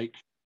argument's sake,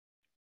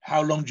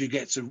 how long do you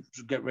get to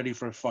get ready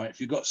for a fight? If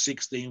you've got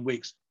 16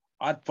 weeks,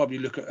 I'd probably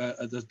look at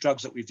the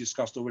drugs that we've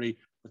discussed already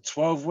for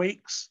 12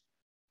 weeks,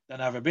 then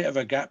have a bit of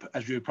a gap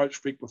as you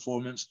approach peak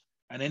performance,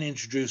 and then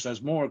introduce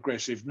those more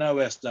aggressive, no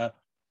ester,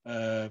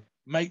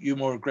 make you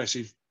more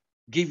aggressive,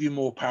 give you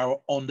more power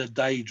on the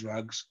day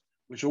drugs,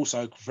 which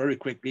also very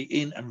quickly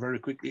in and very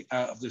quickly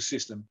out of the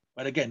system.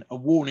 But again, a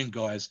warning,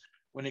 guys,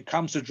 when it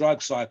comes to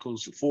drug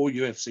cycles for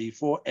UFC,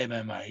 for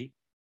MMA,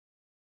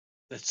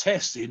 the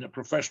testing at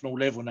professional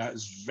level now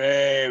is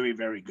very,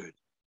 very good.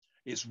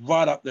 It's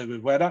right up there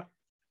with weather.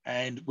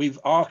 And we've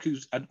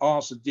argued and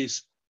answered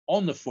this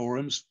on the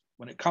forums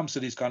when it comes to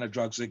these kind of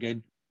drugs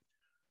again.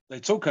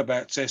 They talk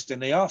about testing,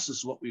 they ask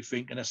us what we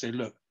think, and I say,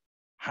 look,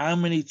 how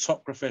many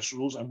top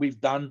professionals, and we've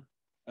done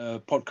a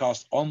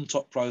podcast on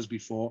top pros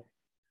before,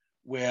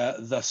 where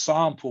the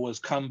sample has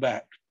come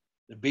back,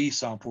 the B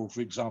sample,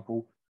 for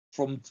example,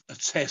 from a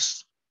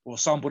test or a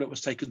sample that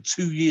was taken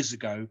 2 years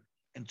ago,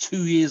 and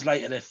 2 years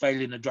later, they're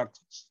failing the drug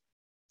test.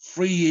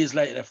 3 years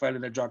later, they're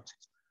failing the drug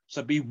test.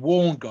 So be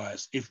warned,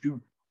 guys, if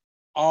you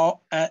are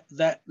at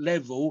that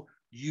level,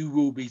 you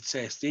will be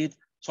tested.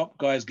 Top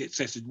guys get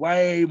tested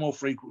way more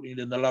frequently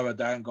than the lower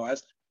down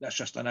guys. That's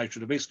just the nature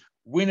of the beast.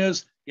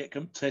 Winners get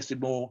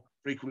tested more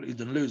frequently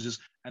than losers,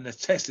 and the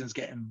testing's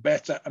getting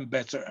better and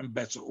better and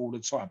better all the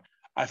time.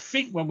 I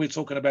think when we're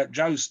talking about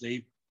Joe,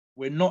 Steve,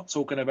 we're not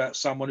talking about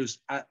someone who's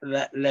at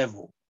that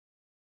level.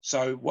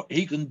 So what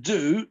he can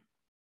do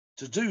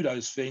to do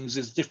those things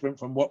is different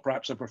from what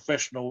perhaps a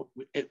professional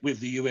with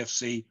the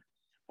UFC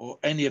or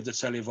any of the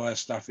televised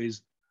stuff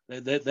is.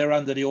 They're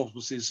under the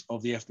auspices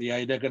of the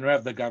FDA. They're going to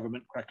have the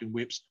government cracking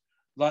whips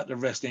like the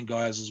wrestling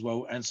guys as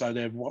well. And so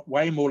they're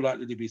way more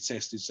likely to be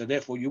tested. So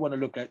therefore, you want to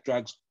look at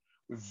drugs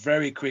with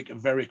very quick and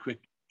very quick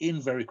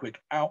in, very quick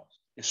out,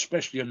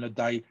 especially on the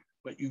day.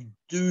 But you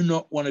do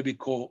not want to be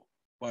caught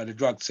by the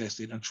drug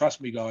testing. And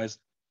trust me, guys,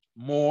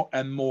 more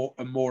and more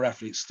and more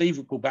athletes, Steve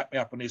will back me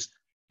up on this,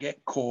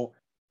 get caught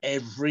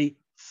every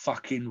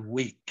fucking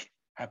week.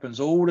 Happens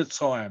all the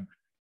time.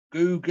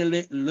 Google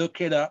it, look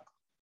it up.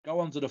 Go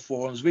onto the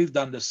forums. We've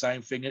done the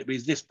same thing. It be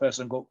this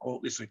person got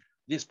caught this week,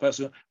 this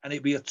person, and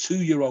it'd be a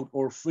 2-year-old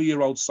or a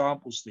 3-year-old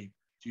sample, Steve.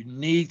 So you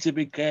need to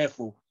be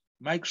careful.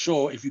 Make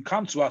sure if you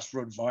come to us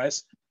for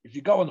advice, if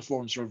you go on the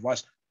forums for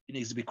advice, it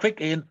needs to be quick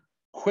in,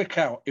 quick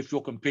out if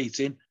you're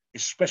competing,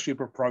 especially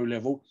for pro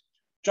level.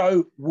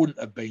 Joe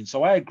wouldn't have been.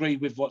 So I agree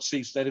with what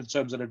Steve said in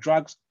terms of the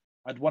drugs.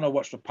 I'd want to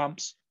watch the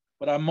pumps,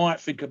 but I might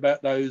think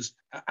about those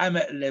at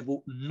amateur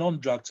level,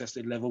 non-drug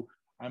tested level.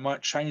 I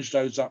might change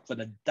those up for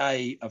the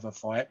day of a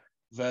fight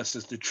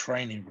versus the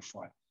training of a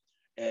fight.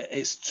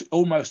 It's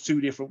almost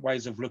two different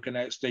ways of looking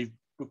at it, Steve,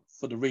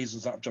 for the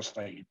reasons I've just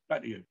stated.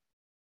 Back to you.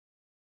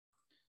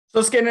 So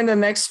let's get into the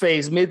next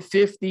phase,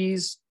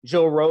 mid-50s,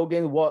 Joe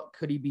Rogan. What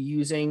could he be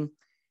using?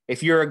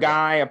 If you're a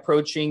guy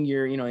approaching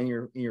your, in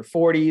your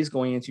 40s,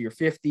 going into your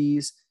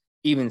 50s,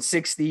 even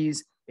 60s,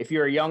 if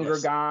you're a younger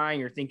guy and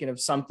you're thinking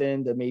of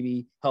something to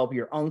maybe help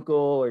your uncle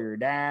or your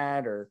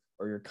dad or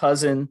your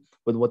cousin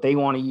with what they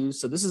want to use.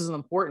 So this is an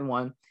important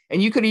one.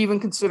 And you could even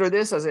consider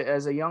this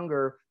as a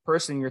younger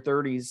person in your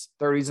 30s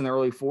and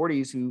early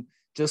 40s who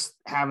just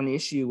have an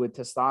issue with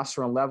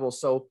testosterone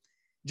levels. So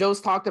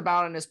Joe's talked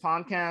about in his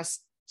podcast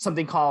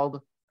something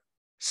called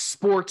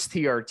sports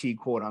TRT,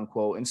 quote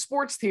unquote. And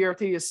sports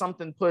TRT is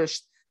something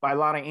pushed by a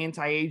lot of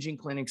anti-aging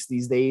clinics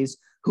these days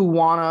who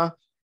want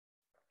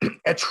to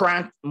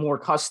attract more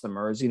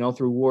customers,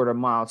 through word of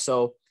mouth.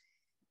 So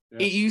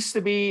it used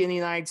to be in the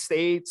United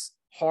States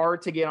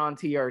hard to get on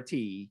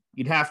TRT.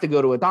 You'd have to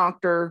go to a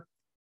doctor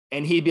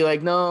and he'd be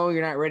like, no,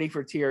 you're not ready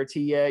for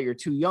TRT yet. You're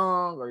too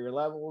young or your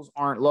levels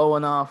aren't low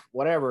enough,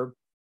 whatever.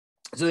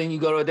 So then you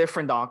go to a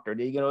different doctor.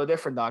 Then you go to a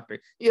different doctor.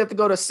 You have to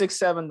go to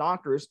 6-7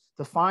 doctors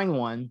to find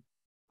one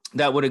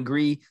that would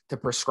agree to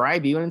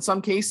prescribe you. And in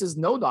some cases,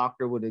 no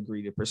doctor would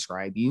agree to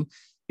prescribe you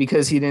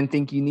because he didn't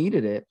think you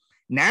needed it.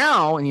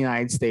 Now in the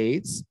United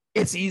States,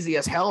 it's easy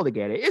as hell to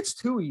get it. It's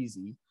too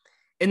easy.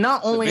 And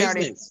not only are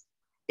they,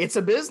 it's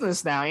a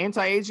business now.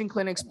 Anti-aging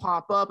clinics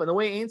pop up, and the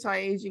way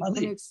anti-aging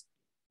clinics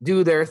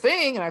do their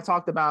thing, and I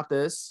talked about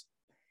this,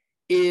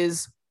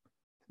 is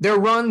they're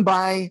run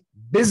by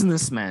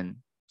businessmen.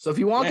 So if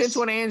you walk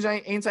into an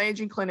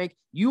anti-aging clinic,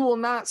 you will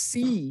not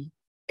see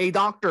a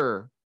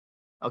doctor.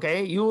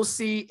 Okay. You will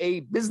see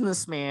a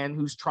businessman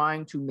who's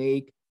trying to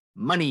make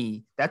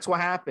money. That's what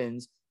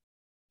happens.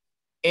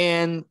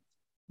 And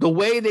the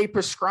way they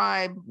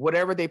prescribe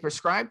whatever they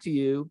prescribe to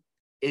you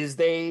is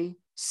they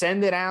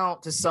send it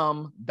out to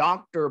some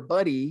doctor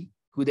buddy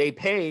who they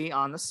pay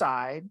on the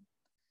side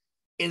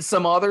in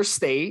some other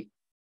state.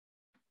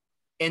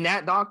 And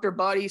that doctor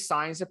buddy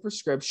signs a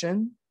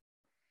prescription.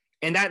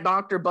 And that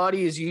doctor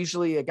buddy is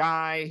usually a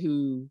guy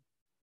who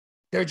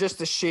they're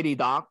just a shitty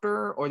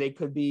doctor, or they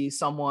could be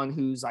someone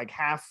who's like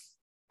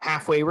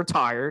halfway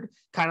retired,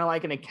 kind of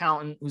like an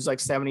accountant who's like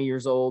 70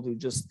 years old, who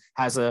just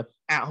has a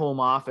at-home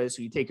office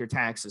who you take your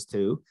taxes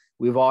to.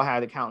 We've all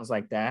had accountants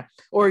like that.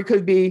 Or it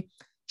could be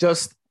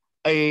just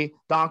a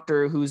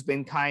doctor who's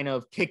been kind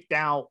of kicked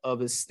out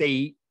of his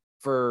state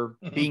for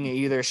being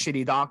either a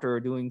shitty doctor or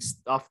doing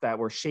stuff that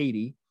were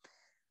shady.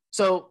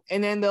 So,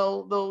 and then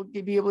they'll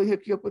be able to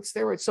hook you up with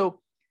steroids.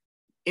 So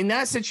in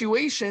that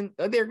situation,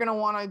 they're going to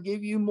want to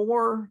give you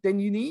more than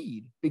you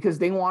need because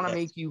they want to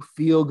make you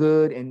feel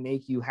good and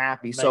make you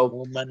happy.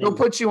 So they'll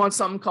put you on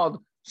something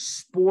called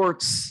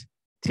sports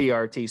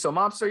TRT. So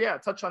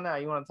Mobster, touch on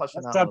that. You want to touch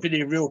on that? Let's jump in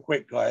here real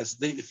quick, guys.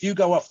 If you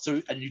go off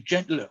to, and you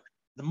gently look,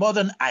 the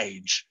modern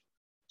age,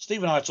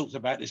 Steve and I talked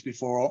about this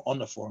before on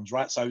the forums,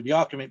 right? So the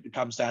argument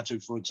comes down to,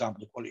 for example,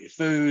 the quality of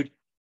food,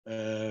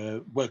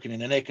 working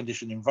in an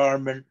air-conditioned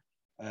environment,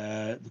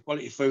 the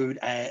quality of food,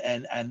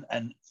 and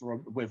for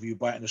whether you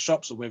buy it in the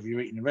shops or whether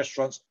you're eating in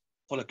restaurants,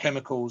 full of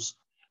chemicals,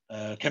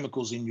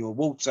 chemicals in your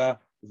water,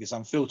 if it's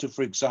unfiltered,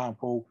 for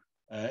example,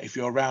 if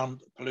you're around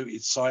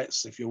polluted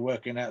sites, if you're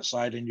working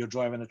outside and you're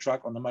driving a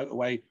truck on the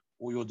motorway,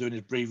 all you're doing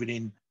is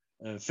breathing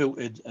in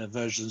filtered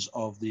versions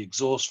of the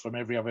exhaust from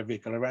every other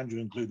vehicle around you,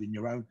 including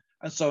your own,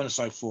 and so on and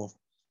so forth.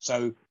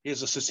 So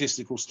here's the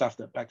statistical stuff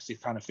that backs this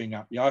kind of thing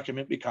up. The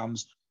argument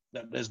becomes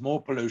that there's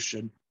more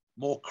pollution,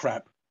 more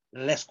crap,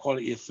 less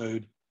quality of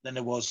food than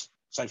there was,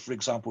 say, for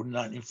example, in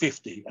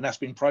 1950. And that's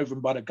been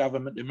proven by the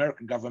government, the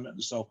American government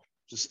themselves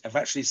have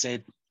actually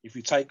said, if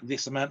you take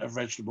this amount of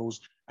vegetables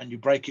and you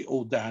break it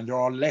all down, there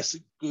are less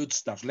good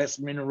stuff, less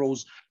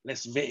minerals,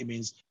 less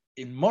vitamins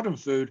in modern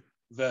food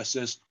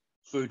versus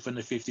food from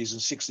the 50s and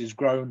 60s,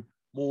 grown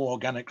more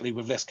organically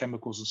with less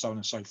chemicals and so on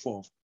and so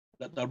forth.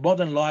 That the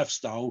modern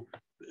lifestyle,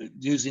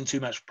 using too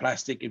much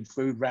plastic in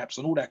food wraps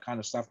and all that kind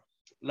of stuff,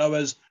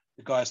 lowers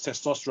the guy's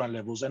testosterone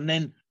levels. And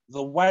then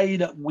the way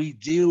that we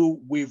deal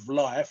with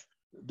life,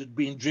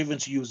 being driven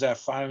to use our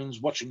phones,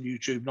 watching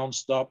YouTube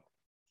nonstop,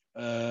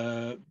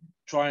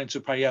 trying to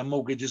pay our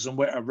mortgages and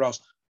whatever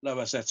else,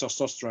 lowers our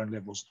testosterone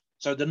levels.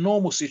 So the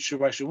normal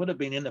situation would have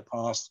been in the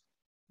past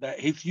that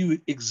if you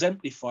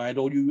exemplified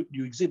or you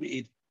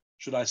exhibited,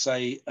 should I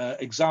say,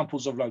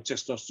 examples of low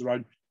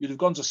testosterone, you'd have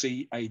gone to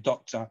see a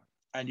doctor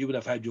and you would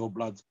have had your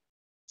blood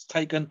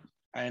taken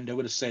and they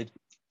would have said,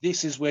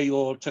 this is where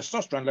your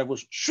testosterone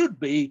levels should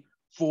be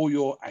for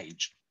your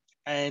age.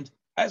 And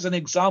as an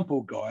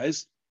example,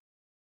 guys,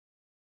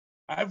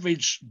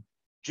 average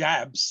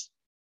jabs,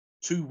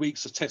 2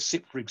 weeks of test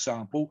SIP, for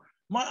example,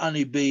 might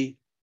only be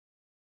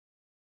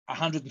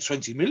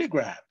 120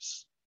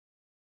 milligrams,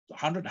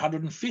 100,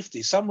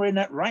 150, somewhere in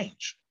that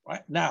range,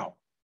 right? Now,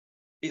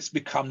 it's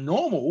become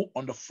normal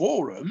on the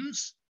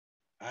forums.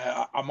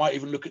 I might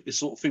even look at this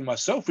sort of thing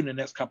myself in the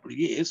next couple of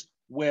years,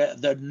 where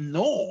the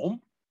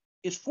norm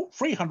is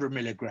 300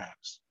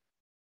 milligrams.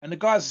 And the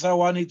guys say,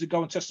 oh, I need to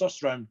go on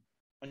testosterone.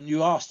 And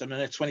you ask them,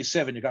 and they're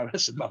 27, you go,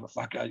 listen,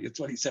 motherfucker, you're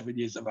 27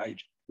 years of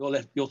age. Your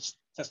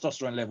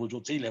testosterone levels, your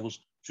T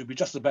levels should be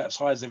just about as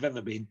high as they've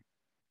ever been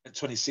at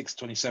 26,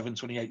 27,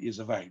 28 years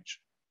of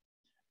age.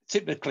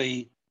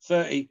 Typically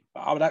 30,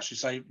 I would actually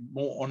say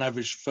more on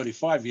average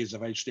 35 years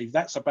of age, Steve.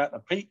 That's about the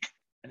peak,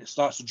 and it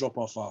starts to drop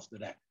off after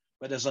that.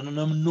 But there's an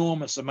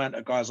enormous amount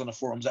of guys on the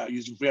forums that are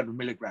using 300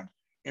 milligrams.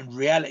 In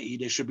reality,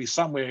 there should be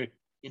somewhere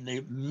in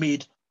the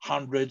mid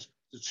 100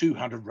 to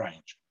 200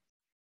 range.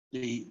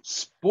 The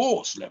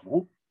sports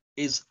level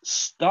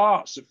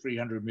starts at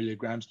 300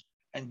 milligrams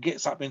and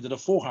gets up into the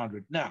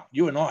 400. Now,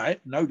 you and I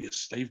know this,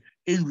 Steve.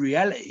 In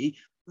reality,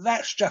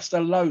 that's just a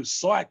low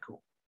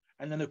cycle.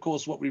 And then, of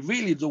course, what we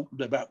really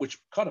talked about, which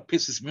kind of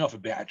pisses me off a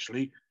bit,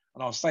 actually,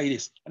 and I'll say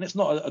this, and it's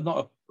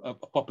not a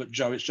pop at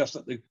Joe, it's just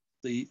that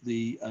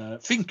the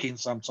thinking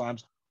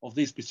sometimes of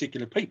these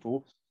particular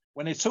people,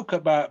 when they talk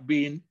about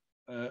being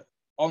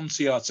on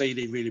TRT,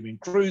 they've really been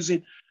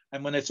cruising.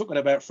 And when they're talking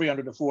about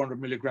 300 to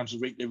 400 milligrams a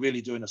week, they're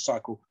really doing a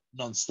cycle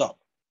non-stop.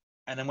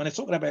 And then when they're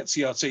talking about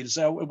TRT, they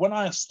say, oh, when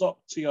I stop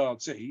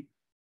TRT,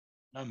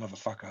 no,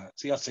 motherfucker,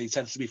 TRT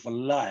tends to be for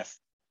life,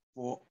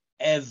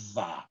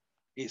 forever.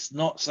 It's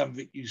not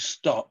something you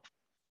stop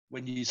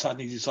when you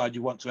suddenly decide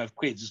you want to have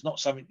kids. It's not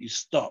something you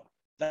stop.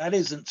 That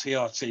isn't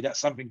TRT, that's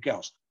something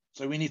else.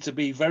 So we need to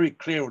be very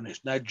clear on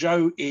this. Now,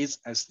 Joe is,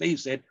 as Steve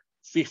said,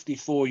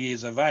 54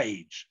 years of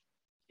age.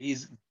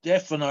 He's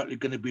definitely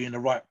going to be in the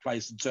right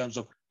place in terms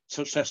of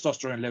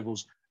testosterone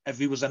levels. If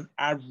he was an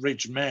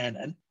average man,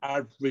 an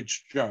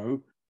average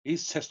Joe,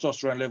 his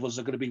testosterone levels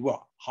are going to be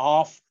what?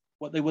 Half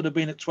what they would have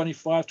been at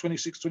 25,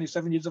 26,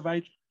 27 years of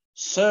age?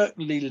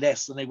 Certainly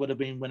less than they would have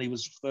been when he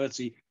was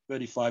 30,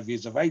 35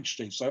 years of age,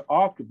 Steve. So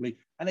arguably,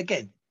 and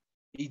again,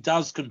 he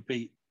does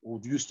compete or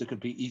used to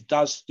compete. He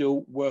does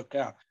still work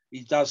out.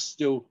 He does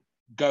still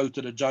go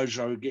to the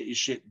dojo and get his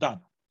shit done.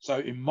 So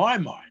in my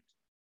mind,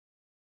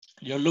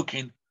 you're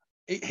looking,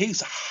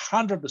 he's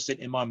 100%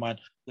 in my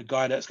mind, the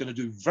guy that's going to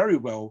do very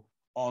well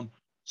on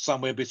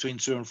somewhere between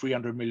 200 and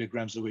 300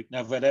 milligrams a week.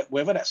 Now,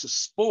 whether that's a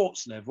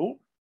sports level,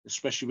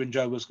 especially when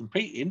Joe was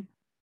competing,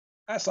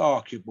 that's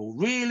arguable.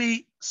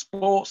 Really,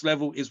 sports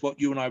level is what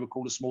you and I would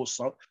call the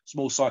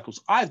small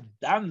cycles. I've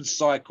done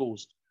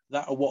cycles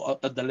that are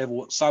what at the level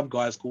what some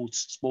guys call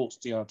sports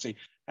TRT.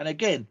 And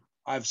again,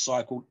 I've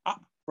cycled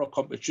up for a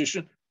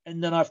competition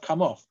and then I've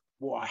come off.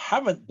 What I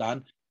haven't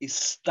done is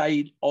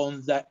stayed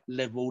on that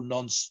level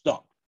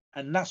non-stop.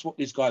 And that's what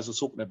these guys are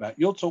talking about.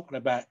 You're talking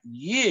about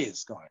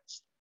years,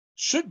 guys.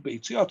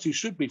 TRT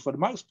should be, for the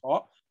most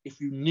part, if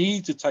you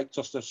need to take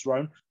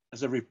testosterone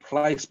as a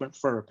replacement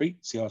therapy,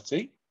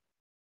 TRT,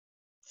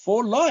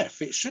 for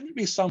life. It shouldn't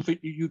be something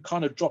you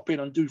kind of drop in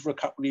and do for a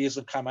couple of years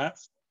and come out.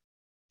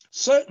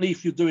 Certainly,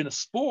 if you're doing a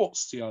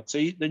sports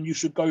TRT, then you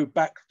should go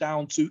back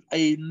down to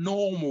a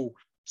normal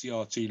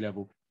TRT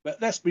level.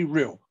 But let's be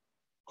real.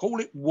 Call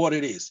it what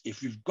it is.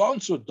 If you've gone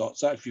to a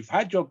doctor, if you've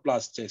had your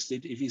bloods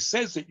tested, if he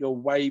says that you're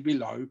way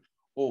below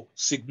or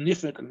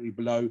significantly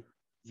below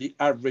the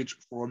average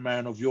for a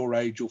man of your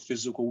age or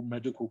physical,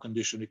 medical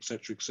condition,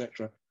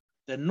 etc.,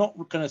 they're not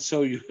going to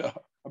tell you.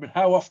 I mean,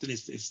 how often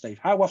is this, Steve?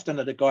 How often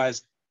are the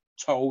guys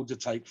told to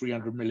take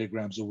 300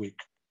 milligrams a week?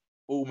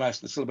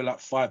 Almost, it's a little bit like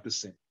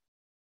 5%.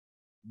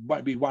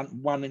 Might be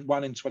one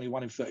in 20,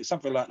 1 in 30,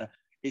 something like that.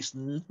 It's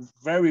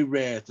very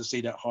rare to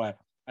see that higher.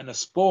 And the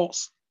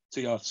sports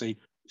TRT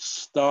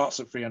starts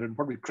at 300 and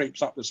probably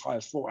creeps up as high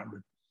as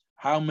 400.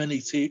 How many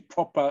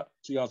proper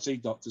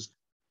TRT doctors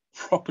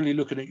properly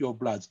looking at your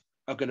bloods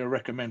are going to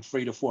recommend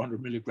 300 to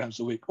 400 milligrams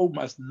a week?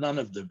 Almost none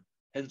of them,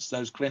 hence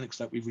those clinics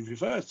that we've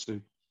referred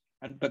to.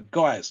 But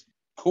guys,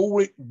 call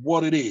it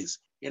what it is.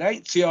 It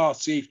ain't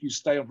TRT if you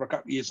stay on for a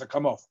couple of years to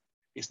come off.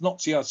 It's not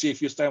TRT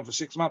if you stay on for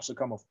 6 months to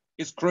come off.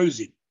 It's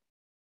cruising.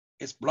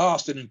 It's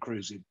blasting and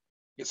cruising.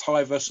 It's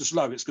high versus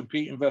low. It's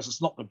competing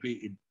versus not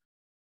competing.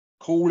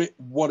 Call it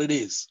what it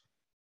is.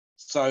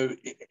 So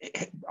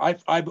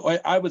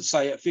I would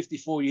say at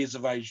 54 years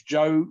of age,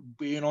 Joe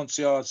being on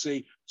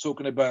TRT,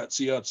 talking about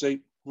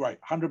TRT, right,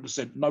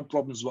 100%, no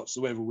problems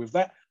whatsoever with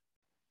that.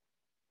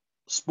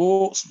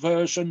 Sports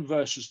version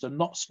versus the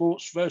not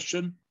sports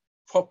version,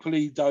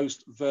 properly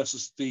dosed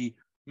versus the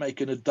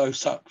making a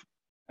dose up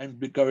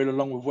and going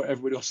along with what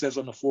everybody else says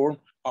on the forum.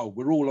 Oh,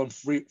 we're all on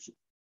free.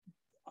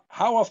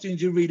 How often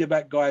do you read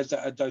about guys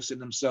that are dosing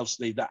themselves,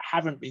 Steve, that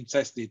haven't been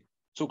tested,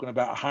 talking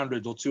about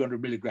 100 or 200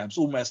 milligrams?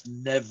 Almost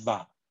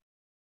never.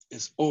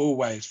 It's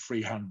always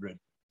 300.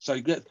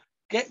 So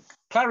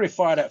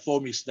clarify that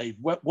for me, Steve.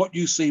 What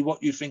you see,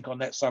 what you think on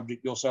that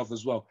subject yourself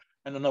as well.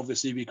 And then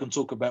obviously we can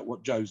talk about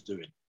what Joe's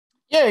doing.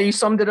 Yeah, you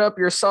summed it up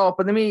yourself.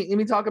 But let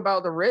me talk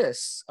about the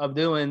risks of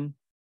doing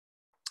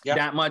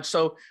that much.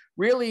 So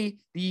really,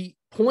 the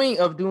point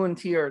of doing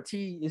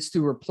TRT is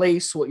to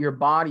replace what your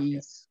body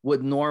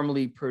would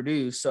normally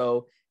produce.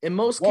 So in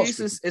most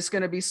cases, it's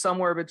going to be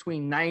somewhere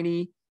between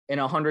 90 and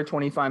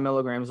 125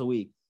 milligrams a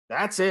week.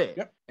 That's it.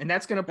 Yep. And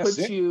that's going to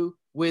put you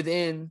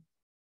within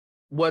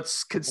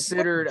what's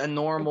considered a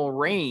normal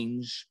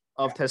range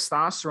of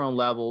testosterone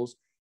levels,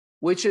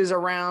 which is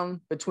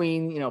around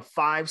between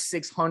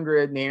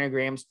 500-600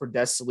 nanograms per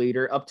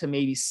deciliter up to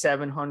maybe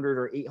 700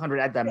 or 800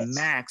 at the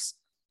max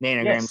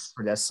nanograms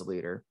per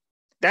deciliter.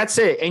 That's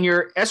it. And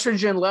your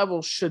estrogen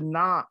levels should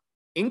not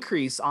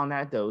increase on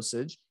that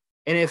dosage.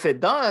 And if it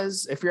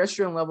does, if your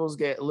estrogen levels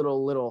get a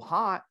little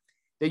hot,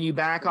 then you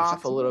back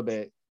off a little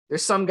bit.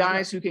 There's some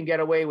guys who can get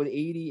away with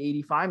 80,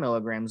 85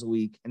 milligrams a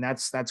week, and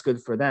that's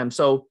good for them.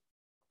 So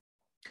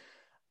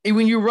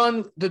when you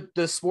run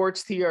the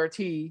sports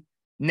TRT,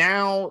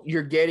 now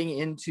you're getting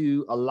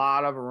into a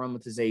lot of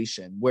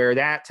aromatization where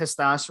that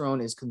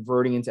testosterone is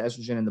converting into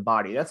estrogen in the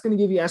body. That's going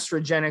to give you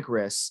estrogenic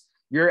risks.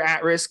 You're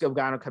at risk of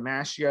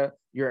gynecomastia.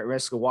 You're at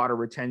risk of water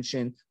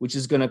retention, which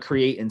is going to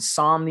create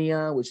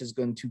insomnia, which is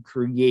going to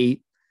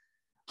create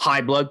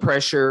high blood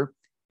pressure.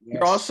 Yes.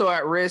 You're also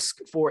at risk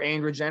for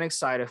androgenic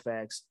side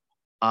effects,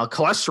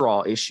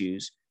 cholesterol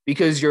issues,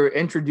 because you're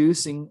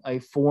introducing a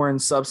foreign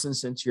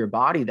substance into your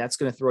body that's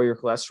going to throw your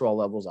cholesterol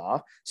levels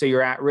off. So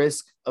you're at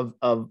risk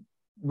of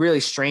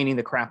really straining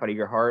the crap out of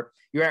your heart.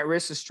 You're at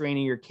risk of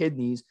straining your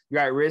kidneys.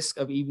 You're at risk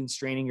of even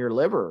straining your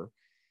liver.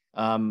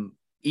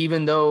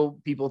 Even though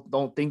people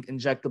don't think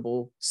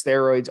injectable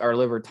steroids are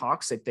liver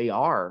toxic, they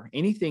are.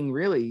 Anything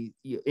really,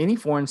 any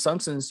foreign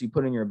substance you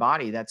put in your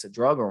body that's a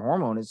drug or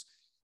hormone is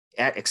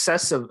at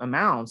excessive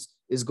amounts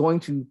is going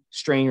to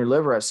strain your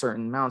liver at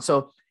certain amounts.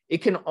 So it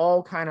can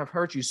all kind of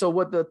hurt you. So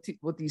what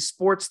these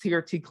sports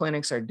TRT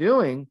clinics are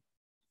doing,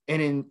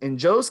 and in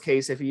Joe's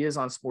case, if he is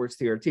on sports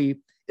TRT,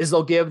 is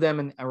they'll give them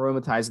an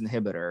aromatase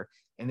inhibitor.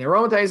 And the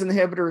aromatase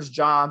inhibitor's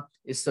job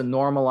is to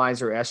normalize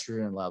your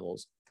estrogen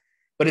levels.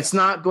 But it's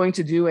not going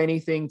to do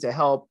anything to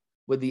help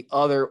with the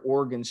other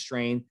organ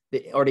strain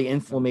or the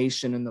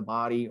inflammation in the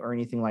body or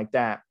anything like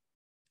that.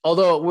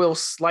 Although it will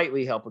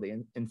slightly help with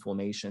the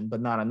inflammation,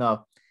 but not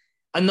enough.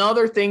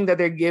 Another thing that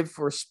they give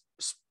for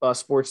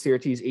sports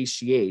TRT is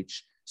HGH.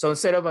 So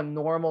instead of a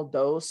normal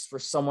dose for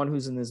someone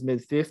who's in his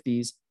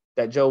mid-50s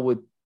that Joe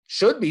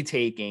should be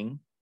taking,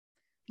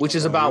 which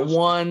is about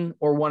 1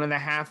 or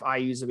 1.5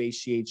 IUs of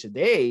HGH a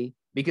day,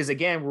 because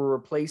again, we're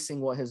replacing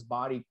what his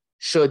body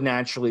should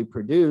naturally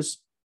produce.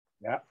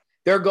 Yeah.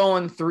 They're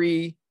going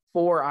 3-4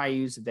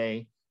 IUs a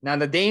day. Now,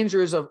 the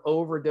dangers of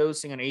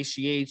overdosing on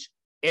HGH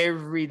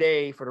every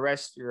day for the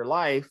rest of your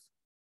life,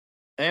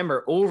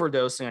 remember,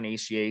 overdosing on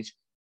HGH,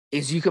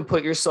 is you can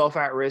put yourself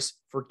at risk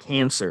for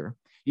cancer.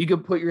 You can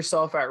put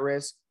yourself at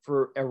risk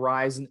for a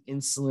rise in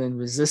insulin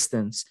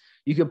resistance.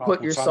 You can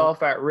put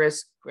yourself at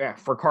risk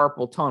for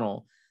carpal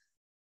tunnel.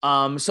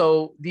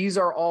 So these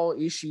are all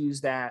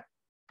issues that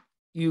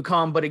you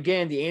come. But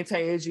again, the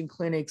anti-aging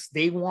clinics,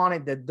 they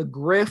wanted the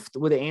grift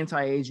with the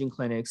anti-aging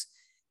clinics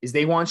is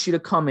they want you to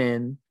come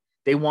in.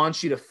 They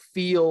want you to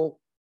feel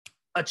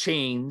a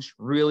change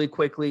really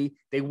quickly.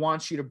 They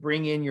want you to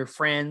bring in your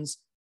friends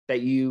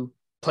that you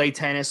play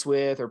tennis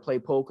with or play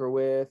poker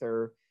with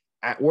or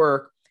at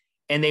work.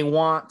 And they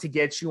want to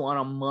get you on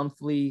a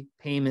monthly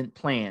payment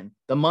plan.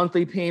 The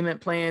monthly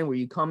payment plan where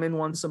you come in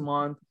once a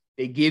month,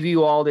 they give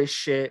you all this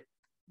shit.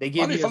 They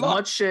give you as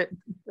much shit.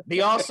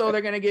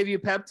 They're going to give you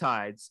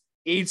peptides,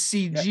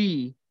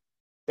 HCG. Yeah.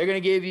 They're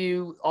going to give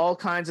you all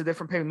kinds of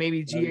different payments,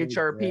 maybe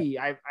GHRP.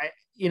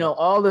 Yeah.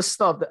 All this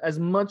stuff, as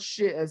much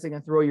shit as they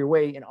can throw your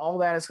way. And all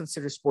that is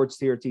considered sports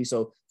TRT.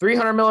 So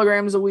 300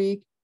 milligrams a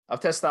week of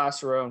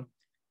testosterone,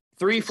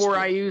 3-4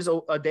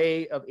 IUs a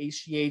day of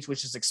HGH,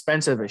 which is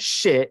expensive as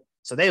shit.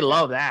 So they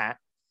love that.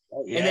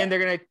 Oh, yeah. And then they're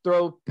going to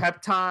throw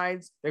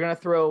peptides. They're going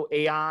to throw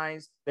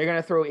AIs. They're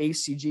going to throw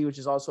HCG, which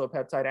is also a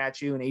peptide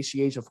at you. And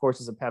HGH, of course,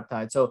 is a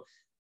peptide. So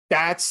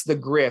that's the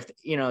grift.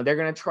 They're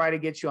going to try to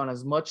get you on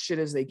as much shit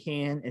as they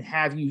can and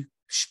have you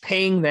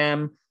paying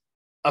them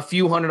a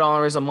few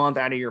 $100s a month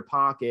out of your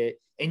pocket.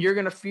 And you're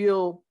going to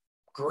feel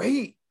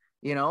great,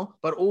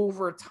 but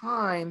over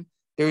time,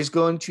 there's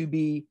going to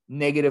be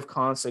negative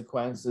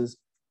consequences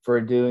for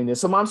doing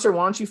this. So, Momster,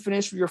 why don't you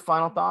finish with your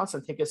final thoughts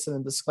and take us to the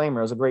disclaimer?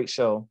 It was a great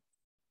show.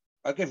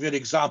 I'll give you an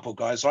example,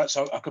 guys, right?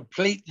 So I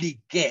completely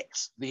get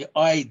the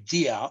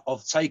idea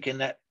of taking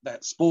that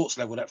sports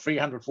level, that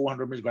 300,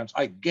 400 milligrams.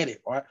 I get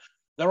it, right?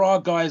 There are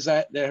guys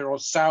out there who are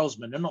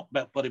salesmen. They're not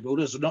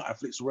bodybuilders, they're not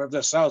athletes, or whatever,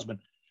 they're salesmen.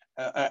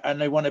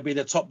 And they want to be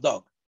the top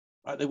dog,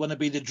 right? They want to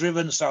be the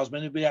driven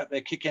salesman who'll be out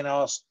there kicking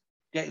ass,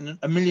 getting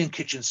 1 million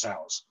kitchen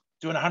sales,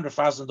 doing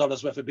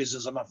 $100,000 worth of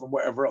business a month and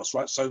whatever else,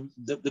 right? So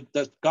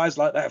the guys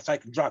like that have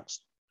taken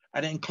drugs,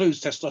 and it includes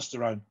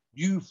testosterone.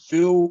 You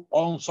feel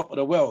on top of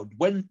the world.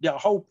 When the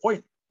whole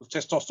point of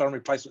testosterone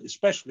replacement,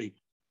 especially,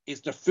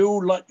 is to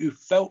feel like you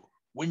felt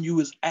when you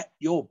was at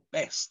your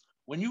best,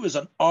 when you was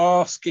an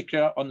arse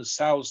kicker on the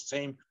sales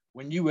team,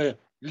 when you were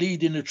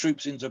leading the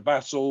troops into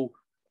battle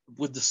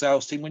with the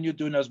sales team, when you're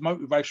doing those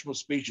motivational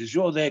speeches,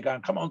 you're there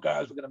going, come on,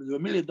 guys, we're going to do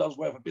 $1 million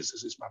worth of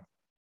business this month.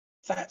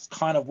 That's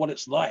kind of what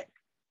it's like.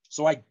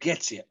 So I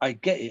get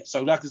it.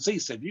 So like Z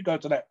said, you go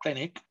to that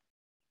clinic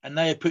and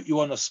they put you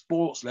on a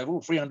sports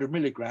level, 300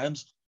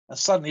 milligrams, and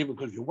suddenly,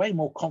 because you're way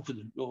more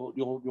confident,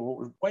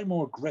 you're way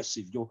more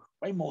aggressive, you're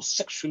way more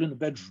sexual in the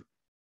bedroom.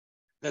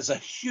 There's a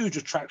huge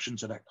attraction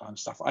to that kind of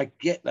stuff. I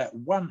get that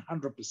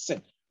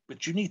 100%,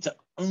 but you need to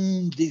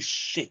own this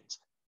shit.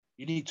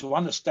 You need to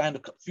understand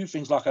a few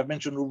things like I've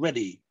mentioned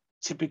already.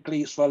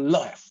 Typically, it's for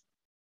life.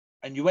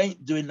 And you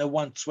ain't doing the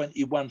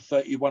 120,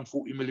 130,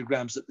 140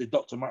 milligrams that the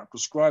doctor might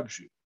prescribe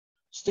you.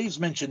 Steve's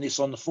mentioned this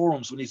on the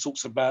forums when he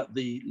talks about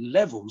the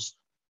levels.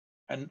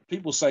 And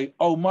people say,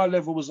 oh, my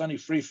level was only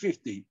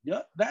 350.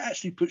 Yeah, that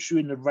actually puts you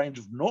in the range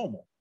of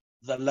normal,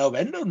 the low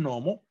end of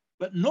normal,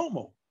 but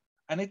normal.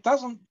 And it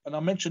doesn't, and I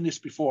mentioned this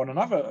before on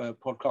another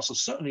podcast, or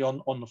certainly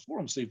on the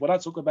forum, Steve, when I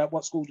talk about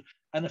what's called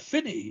an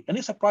affinity, and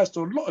this applies to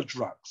a lot of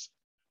drugs.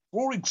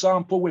 For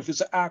example, if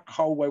it's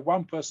alcohol where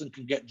one person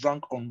can get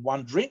drunk on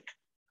one drink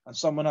and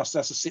someone else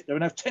has to sit there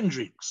and have 10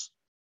 drinks.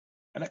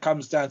 And it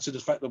comes down to the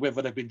fact that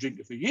whether they've been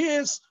drinking for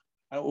years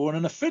or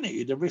an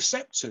affinity, the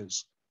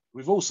receptors.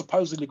 We've all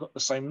supposedly got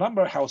the same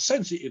number, how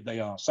sensitive they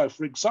are. So,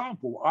 for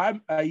example,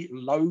 I'm a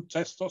low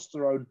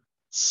testosterone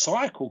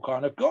cycle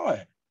kind of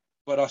guy,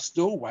 but I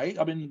still weigh.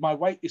 I mean, my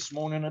weight this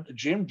morning at the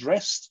gym,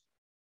 dressed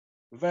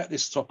without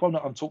this top on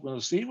that I'm talking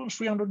to Steve, was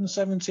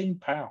 317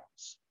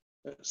 pounds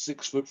at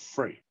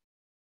 6'3",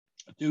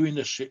 doing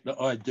the shit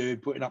that I do,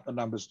 putting up the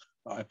numbers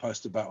that I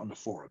post about on the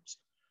forums.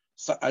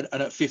 So, and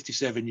at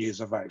 57 years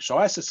of age. So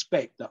I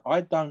suspect that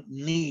I don't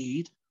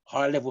need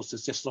high levels of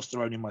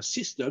testosterone in my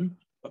system,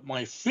 but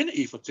my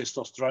affinity for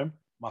testosterone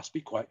must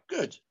be quite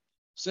good.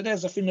 So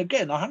there's a thing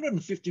again,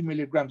 150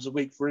 milligrams a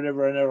week for an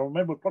error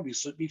member would probably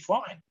suit me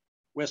fine,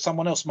 where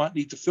someone else might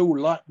need to feel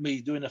like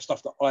me doing the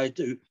stuff that I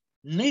do,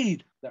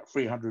 need that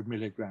 300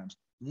 milligrams,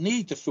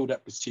 need to feel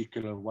that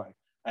particular way.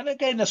 And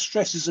again, there's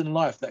stresses in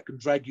life that can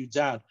drag you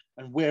down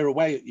and wear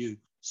away at you.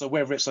 So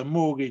whether it's a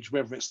mortgage,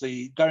 whether it's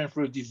the going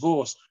through a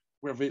divorce,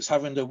 whether it's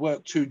having to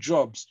work 2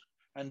 jobs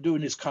and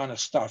doing this kind of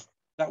stuff,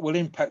 that will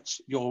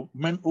impact your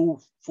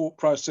mental thought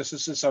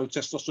processes. So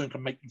testosterone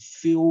can make you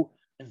feel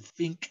and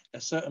think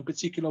a certain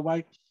particular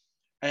way,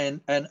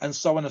 and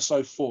so on and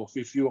so forth.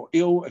 If you're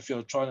ill, if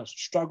you're trying to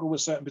struggle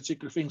with certain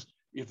particular things,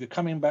 if you're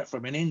coming back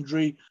from an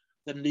injury,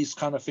 then these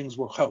kind of things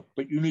will help.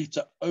 But you need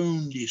to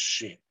own this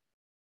shit.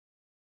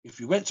 If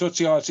you went to a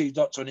TRT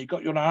doctor and he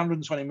got you on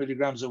 120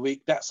 milligrams a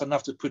week, that's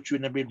enough to put you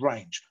in the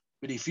mid-range.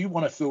 But if you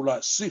want to feel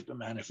like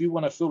Superman, if you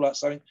want to feel like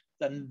something,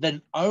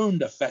 then own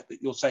the fact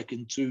that you're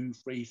taking 200,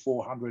 300,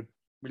 400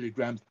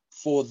 milligrams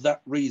for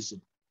that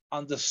reason.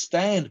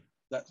 Understand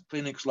that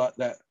clinics like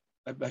that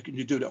are making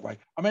you do that way.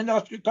 I mean,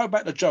 I'll go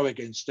back to Joe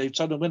again, Steve,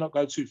 so that we're not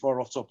going too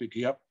far off topic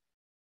here.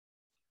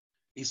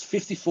 He's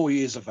 54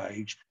 years of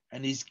age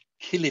and he's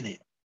killing it.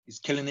 He's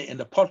killing it in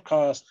the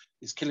podcast.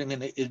 He's killing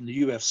it in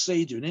the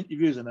UFC, doing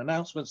interviews and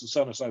announcements and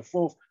so on and so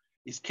forth.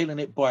 He's killing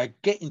it by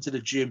getting to the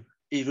gym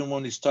even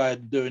when he's tired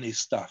and doing his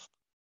stuff.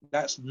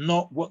 That's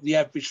not what the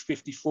average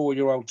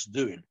 54-year-old's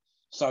doing.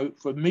 So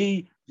for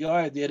me, the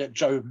idea that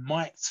Joe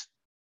might,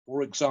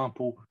 for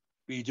example,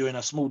 be doing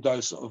a small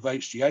dose of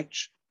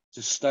HGH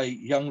to stay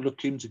young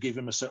looking, to give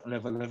him a certain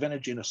level of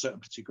energy and a certain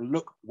particular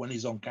look when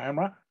he's on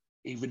camera,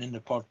 even in the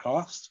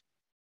podcast,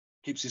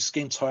 keeps his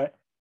skin tight,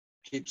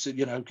 keeps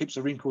it, keeps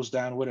the wrinkles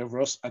down, whatever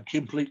else. I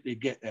completely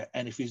get that.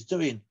 And if he's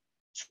doing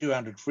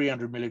 200,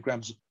 300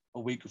 milligrams a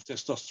week of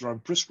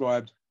testosterone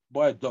prescribed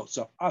by a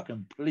doctor, I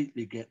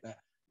completely get that,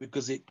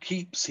 because it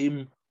keeps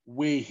him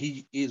where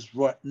he is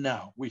right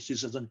now, which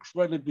is an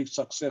incredibly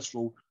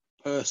successful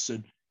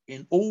person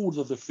in all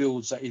of the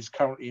fields that he's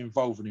currently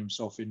involving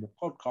himself in. The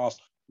podcast,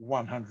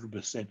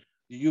 100%.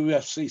 The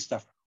UFC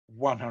stuff,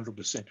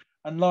 100%.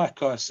 And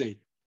like I said,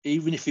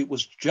 even if it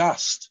was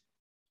just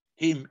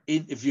him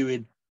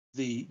interviewing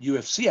the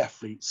UFC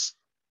athletes,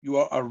 you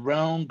are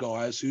around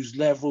guys whose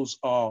levels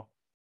are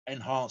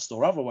enhanced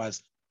or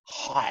otherwise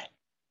high,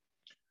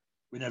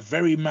 in a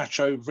very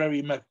macho,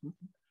 very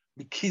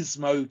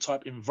machismo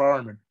type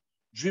environment,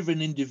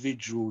 driven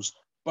individuals,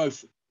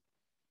 both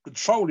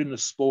controlling the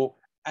sport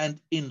and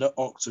in the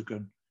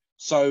octagon.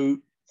 So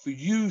for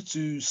you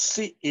to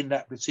sit in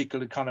that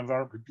particular kind of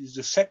environment, be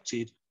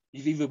accepted,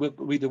 you've either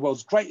be the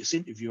world's greatest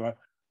interviewer,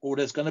 or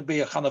there's going to be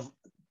a kind of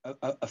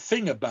a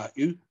thing about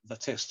you, the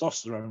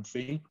testosterone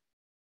thing,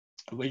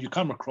 where you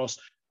come across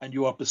and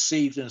you are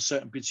perceived in a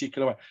certain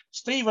particular way.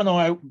 Steve and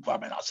I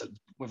said,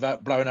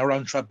 without blowing our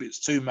own trumpets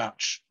too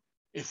much,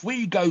 if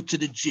we go to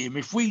the gym,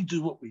 if we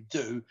do what we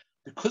do,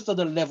 because of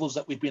the levels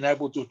that we've been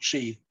able to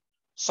achieve,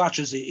 such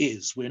as it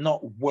is, we're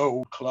not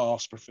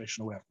world-class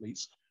professional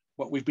athletes,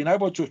 but we've been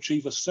able to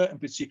achieve a certain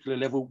particular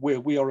level where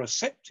we are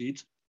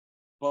accepted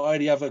by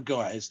the other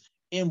guys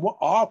in what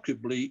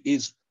arguably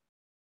is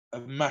a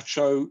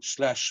macho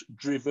 /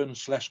 driven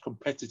 /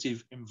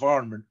 competitive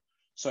environment.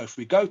 So if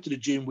we go to the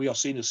gym, we are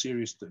seen as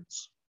serious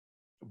dudes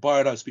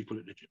by those people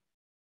at the gym.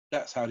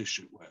 That's how this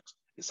shit works.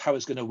 It's how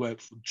it's going to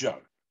work for Joe.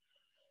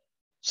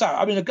 So,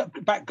 I mean,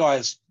 back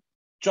guys,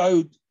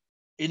 Joe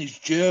in his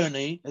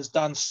journey has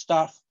done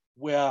stuff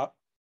where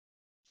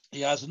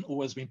he hasn't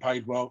always been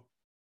paid well,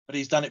 but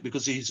he's done it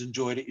because he's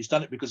enjoyed it. He's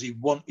done it because he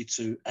wanted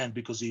to and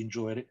because he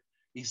enjoyed it.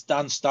 He's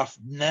done stuff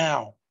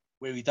now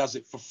where he does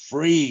it for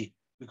free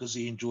because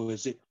he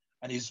enjoys it.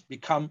 And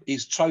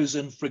he's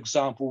chosen, for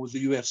example, with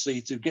the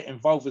UFC to get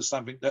involved with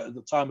something that at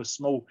the time was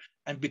small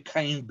and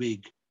became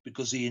big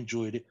because he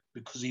enjoyed it,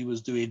 because he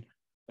was doing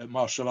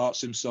martial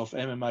arts himself,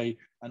 MMA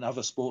and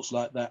other sports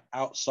like that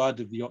outside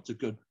of the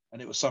octagon.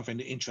 And it was something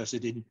that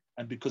interested him,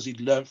 and because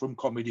he'd learned from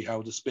comedy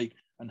how to speak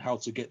and how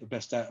to get the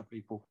best out of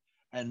people.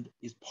 And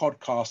his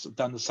podcasts have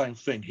done the same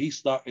thing. He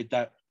started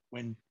that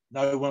when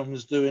no one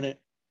was doing it,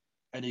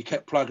 and he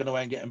kept plugging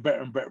away and getting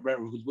better and better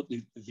with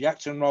the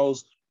acting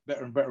roles,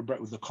 better and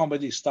better with the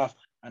comedy stuff,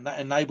 and that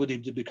enabled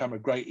him to become a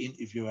great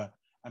interviewer.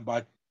 And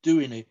by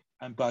doing it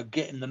and by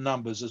getting the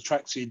numbers,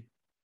 attracting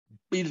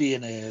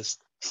billionaires,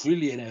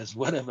 trillionaires,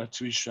 whatever,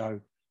 to his show,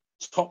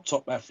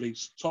 top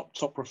athletes,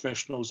 top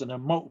professionals in a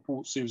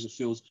multiple series of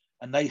fields,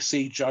 and they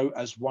see Joe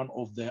as one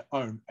of their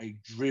own, a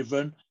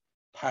driven,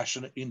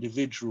 passionate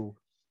individual.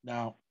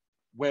 Now,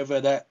 whether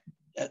that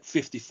at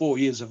 54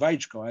 years of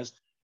age, guys,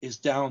 is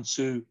down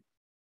to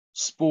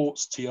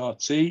sports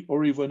TRT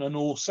or even an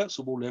all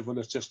sensible level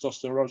of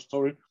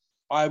testosterone,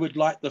 I would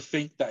like to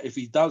think that if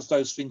he does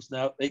those things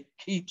now, it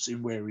keeps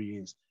him where he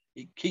is.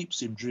 It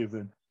keeps him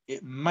driven.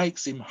 It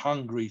makes him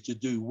hungry to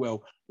do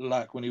well,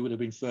 like when he would have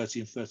been 30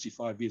 and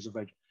 35 years of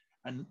age.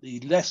 And the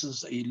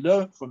lessons that he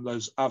learned from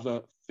those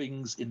other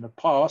things in the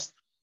past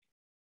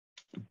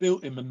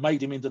built him and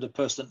made him into the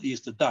person that he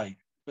is today.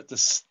 But to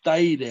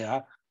stay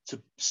there,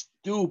 to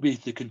still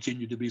to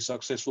continue to be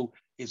successful,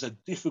 is a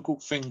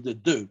difficult thing to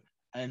do.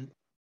 And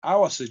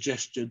our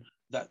suggestion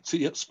that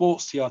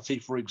sports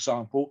TRT, for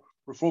example,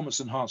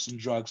 performance-enhancing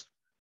drugs,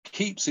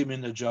 keeps him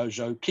in the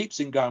JoJo, keeps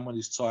him going when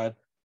he's tired,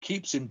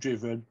 keeps him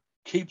driven,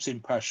 keeps him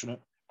passionate,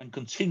 and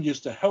continues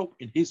to help,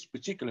 in his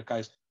particular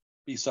case,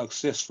 be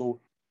successful,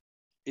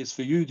 is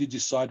for you to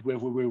decide whether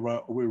we're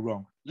right or we're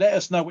wrong. Let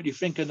us know what you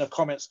think in the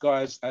comments,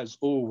 guys, as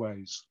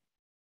always.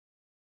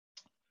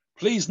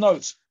 Please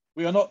note,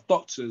 we are not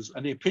doctors,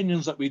 and the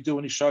opinions that we do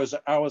on these shows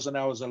are ours and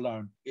ours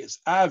alone. It's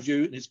our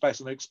view, and it's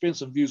based on our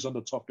experience and views on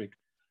the topic.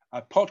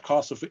 Our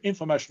podcasts are for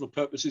informational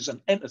purposes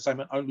and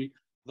entertainment only,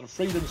 for the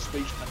freedom of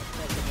speech and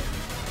the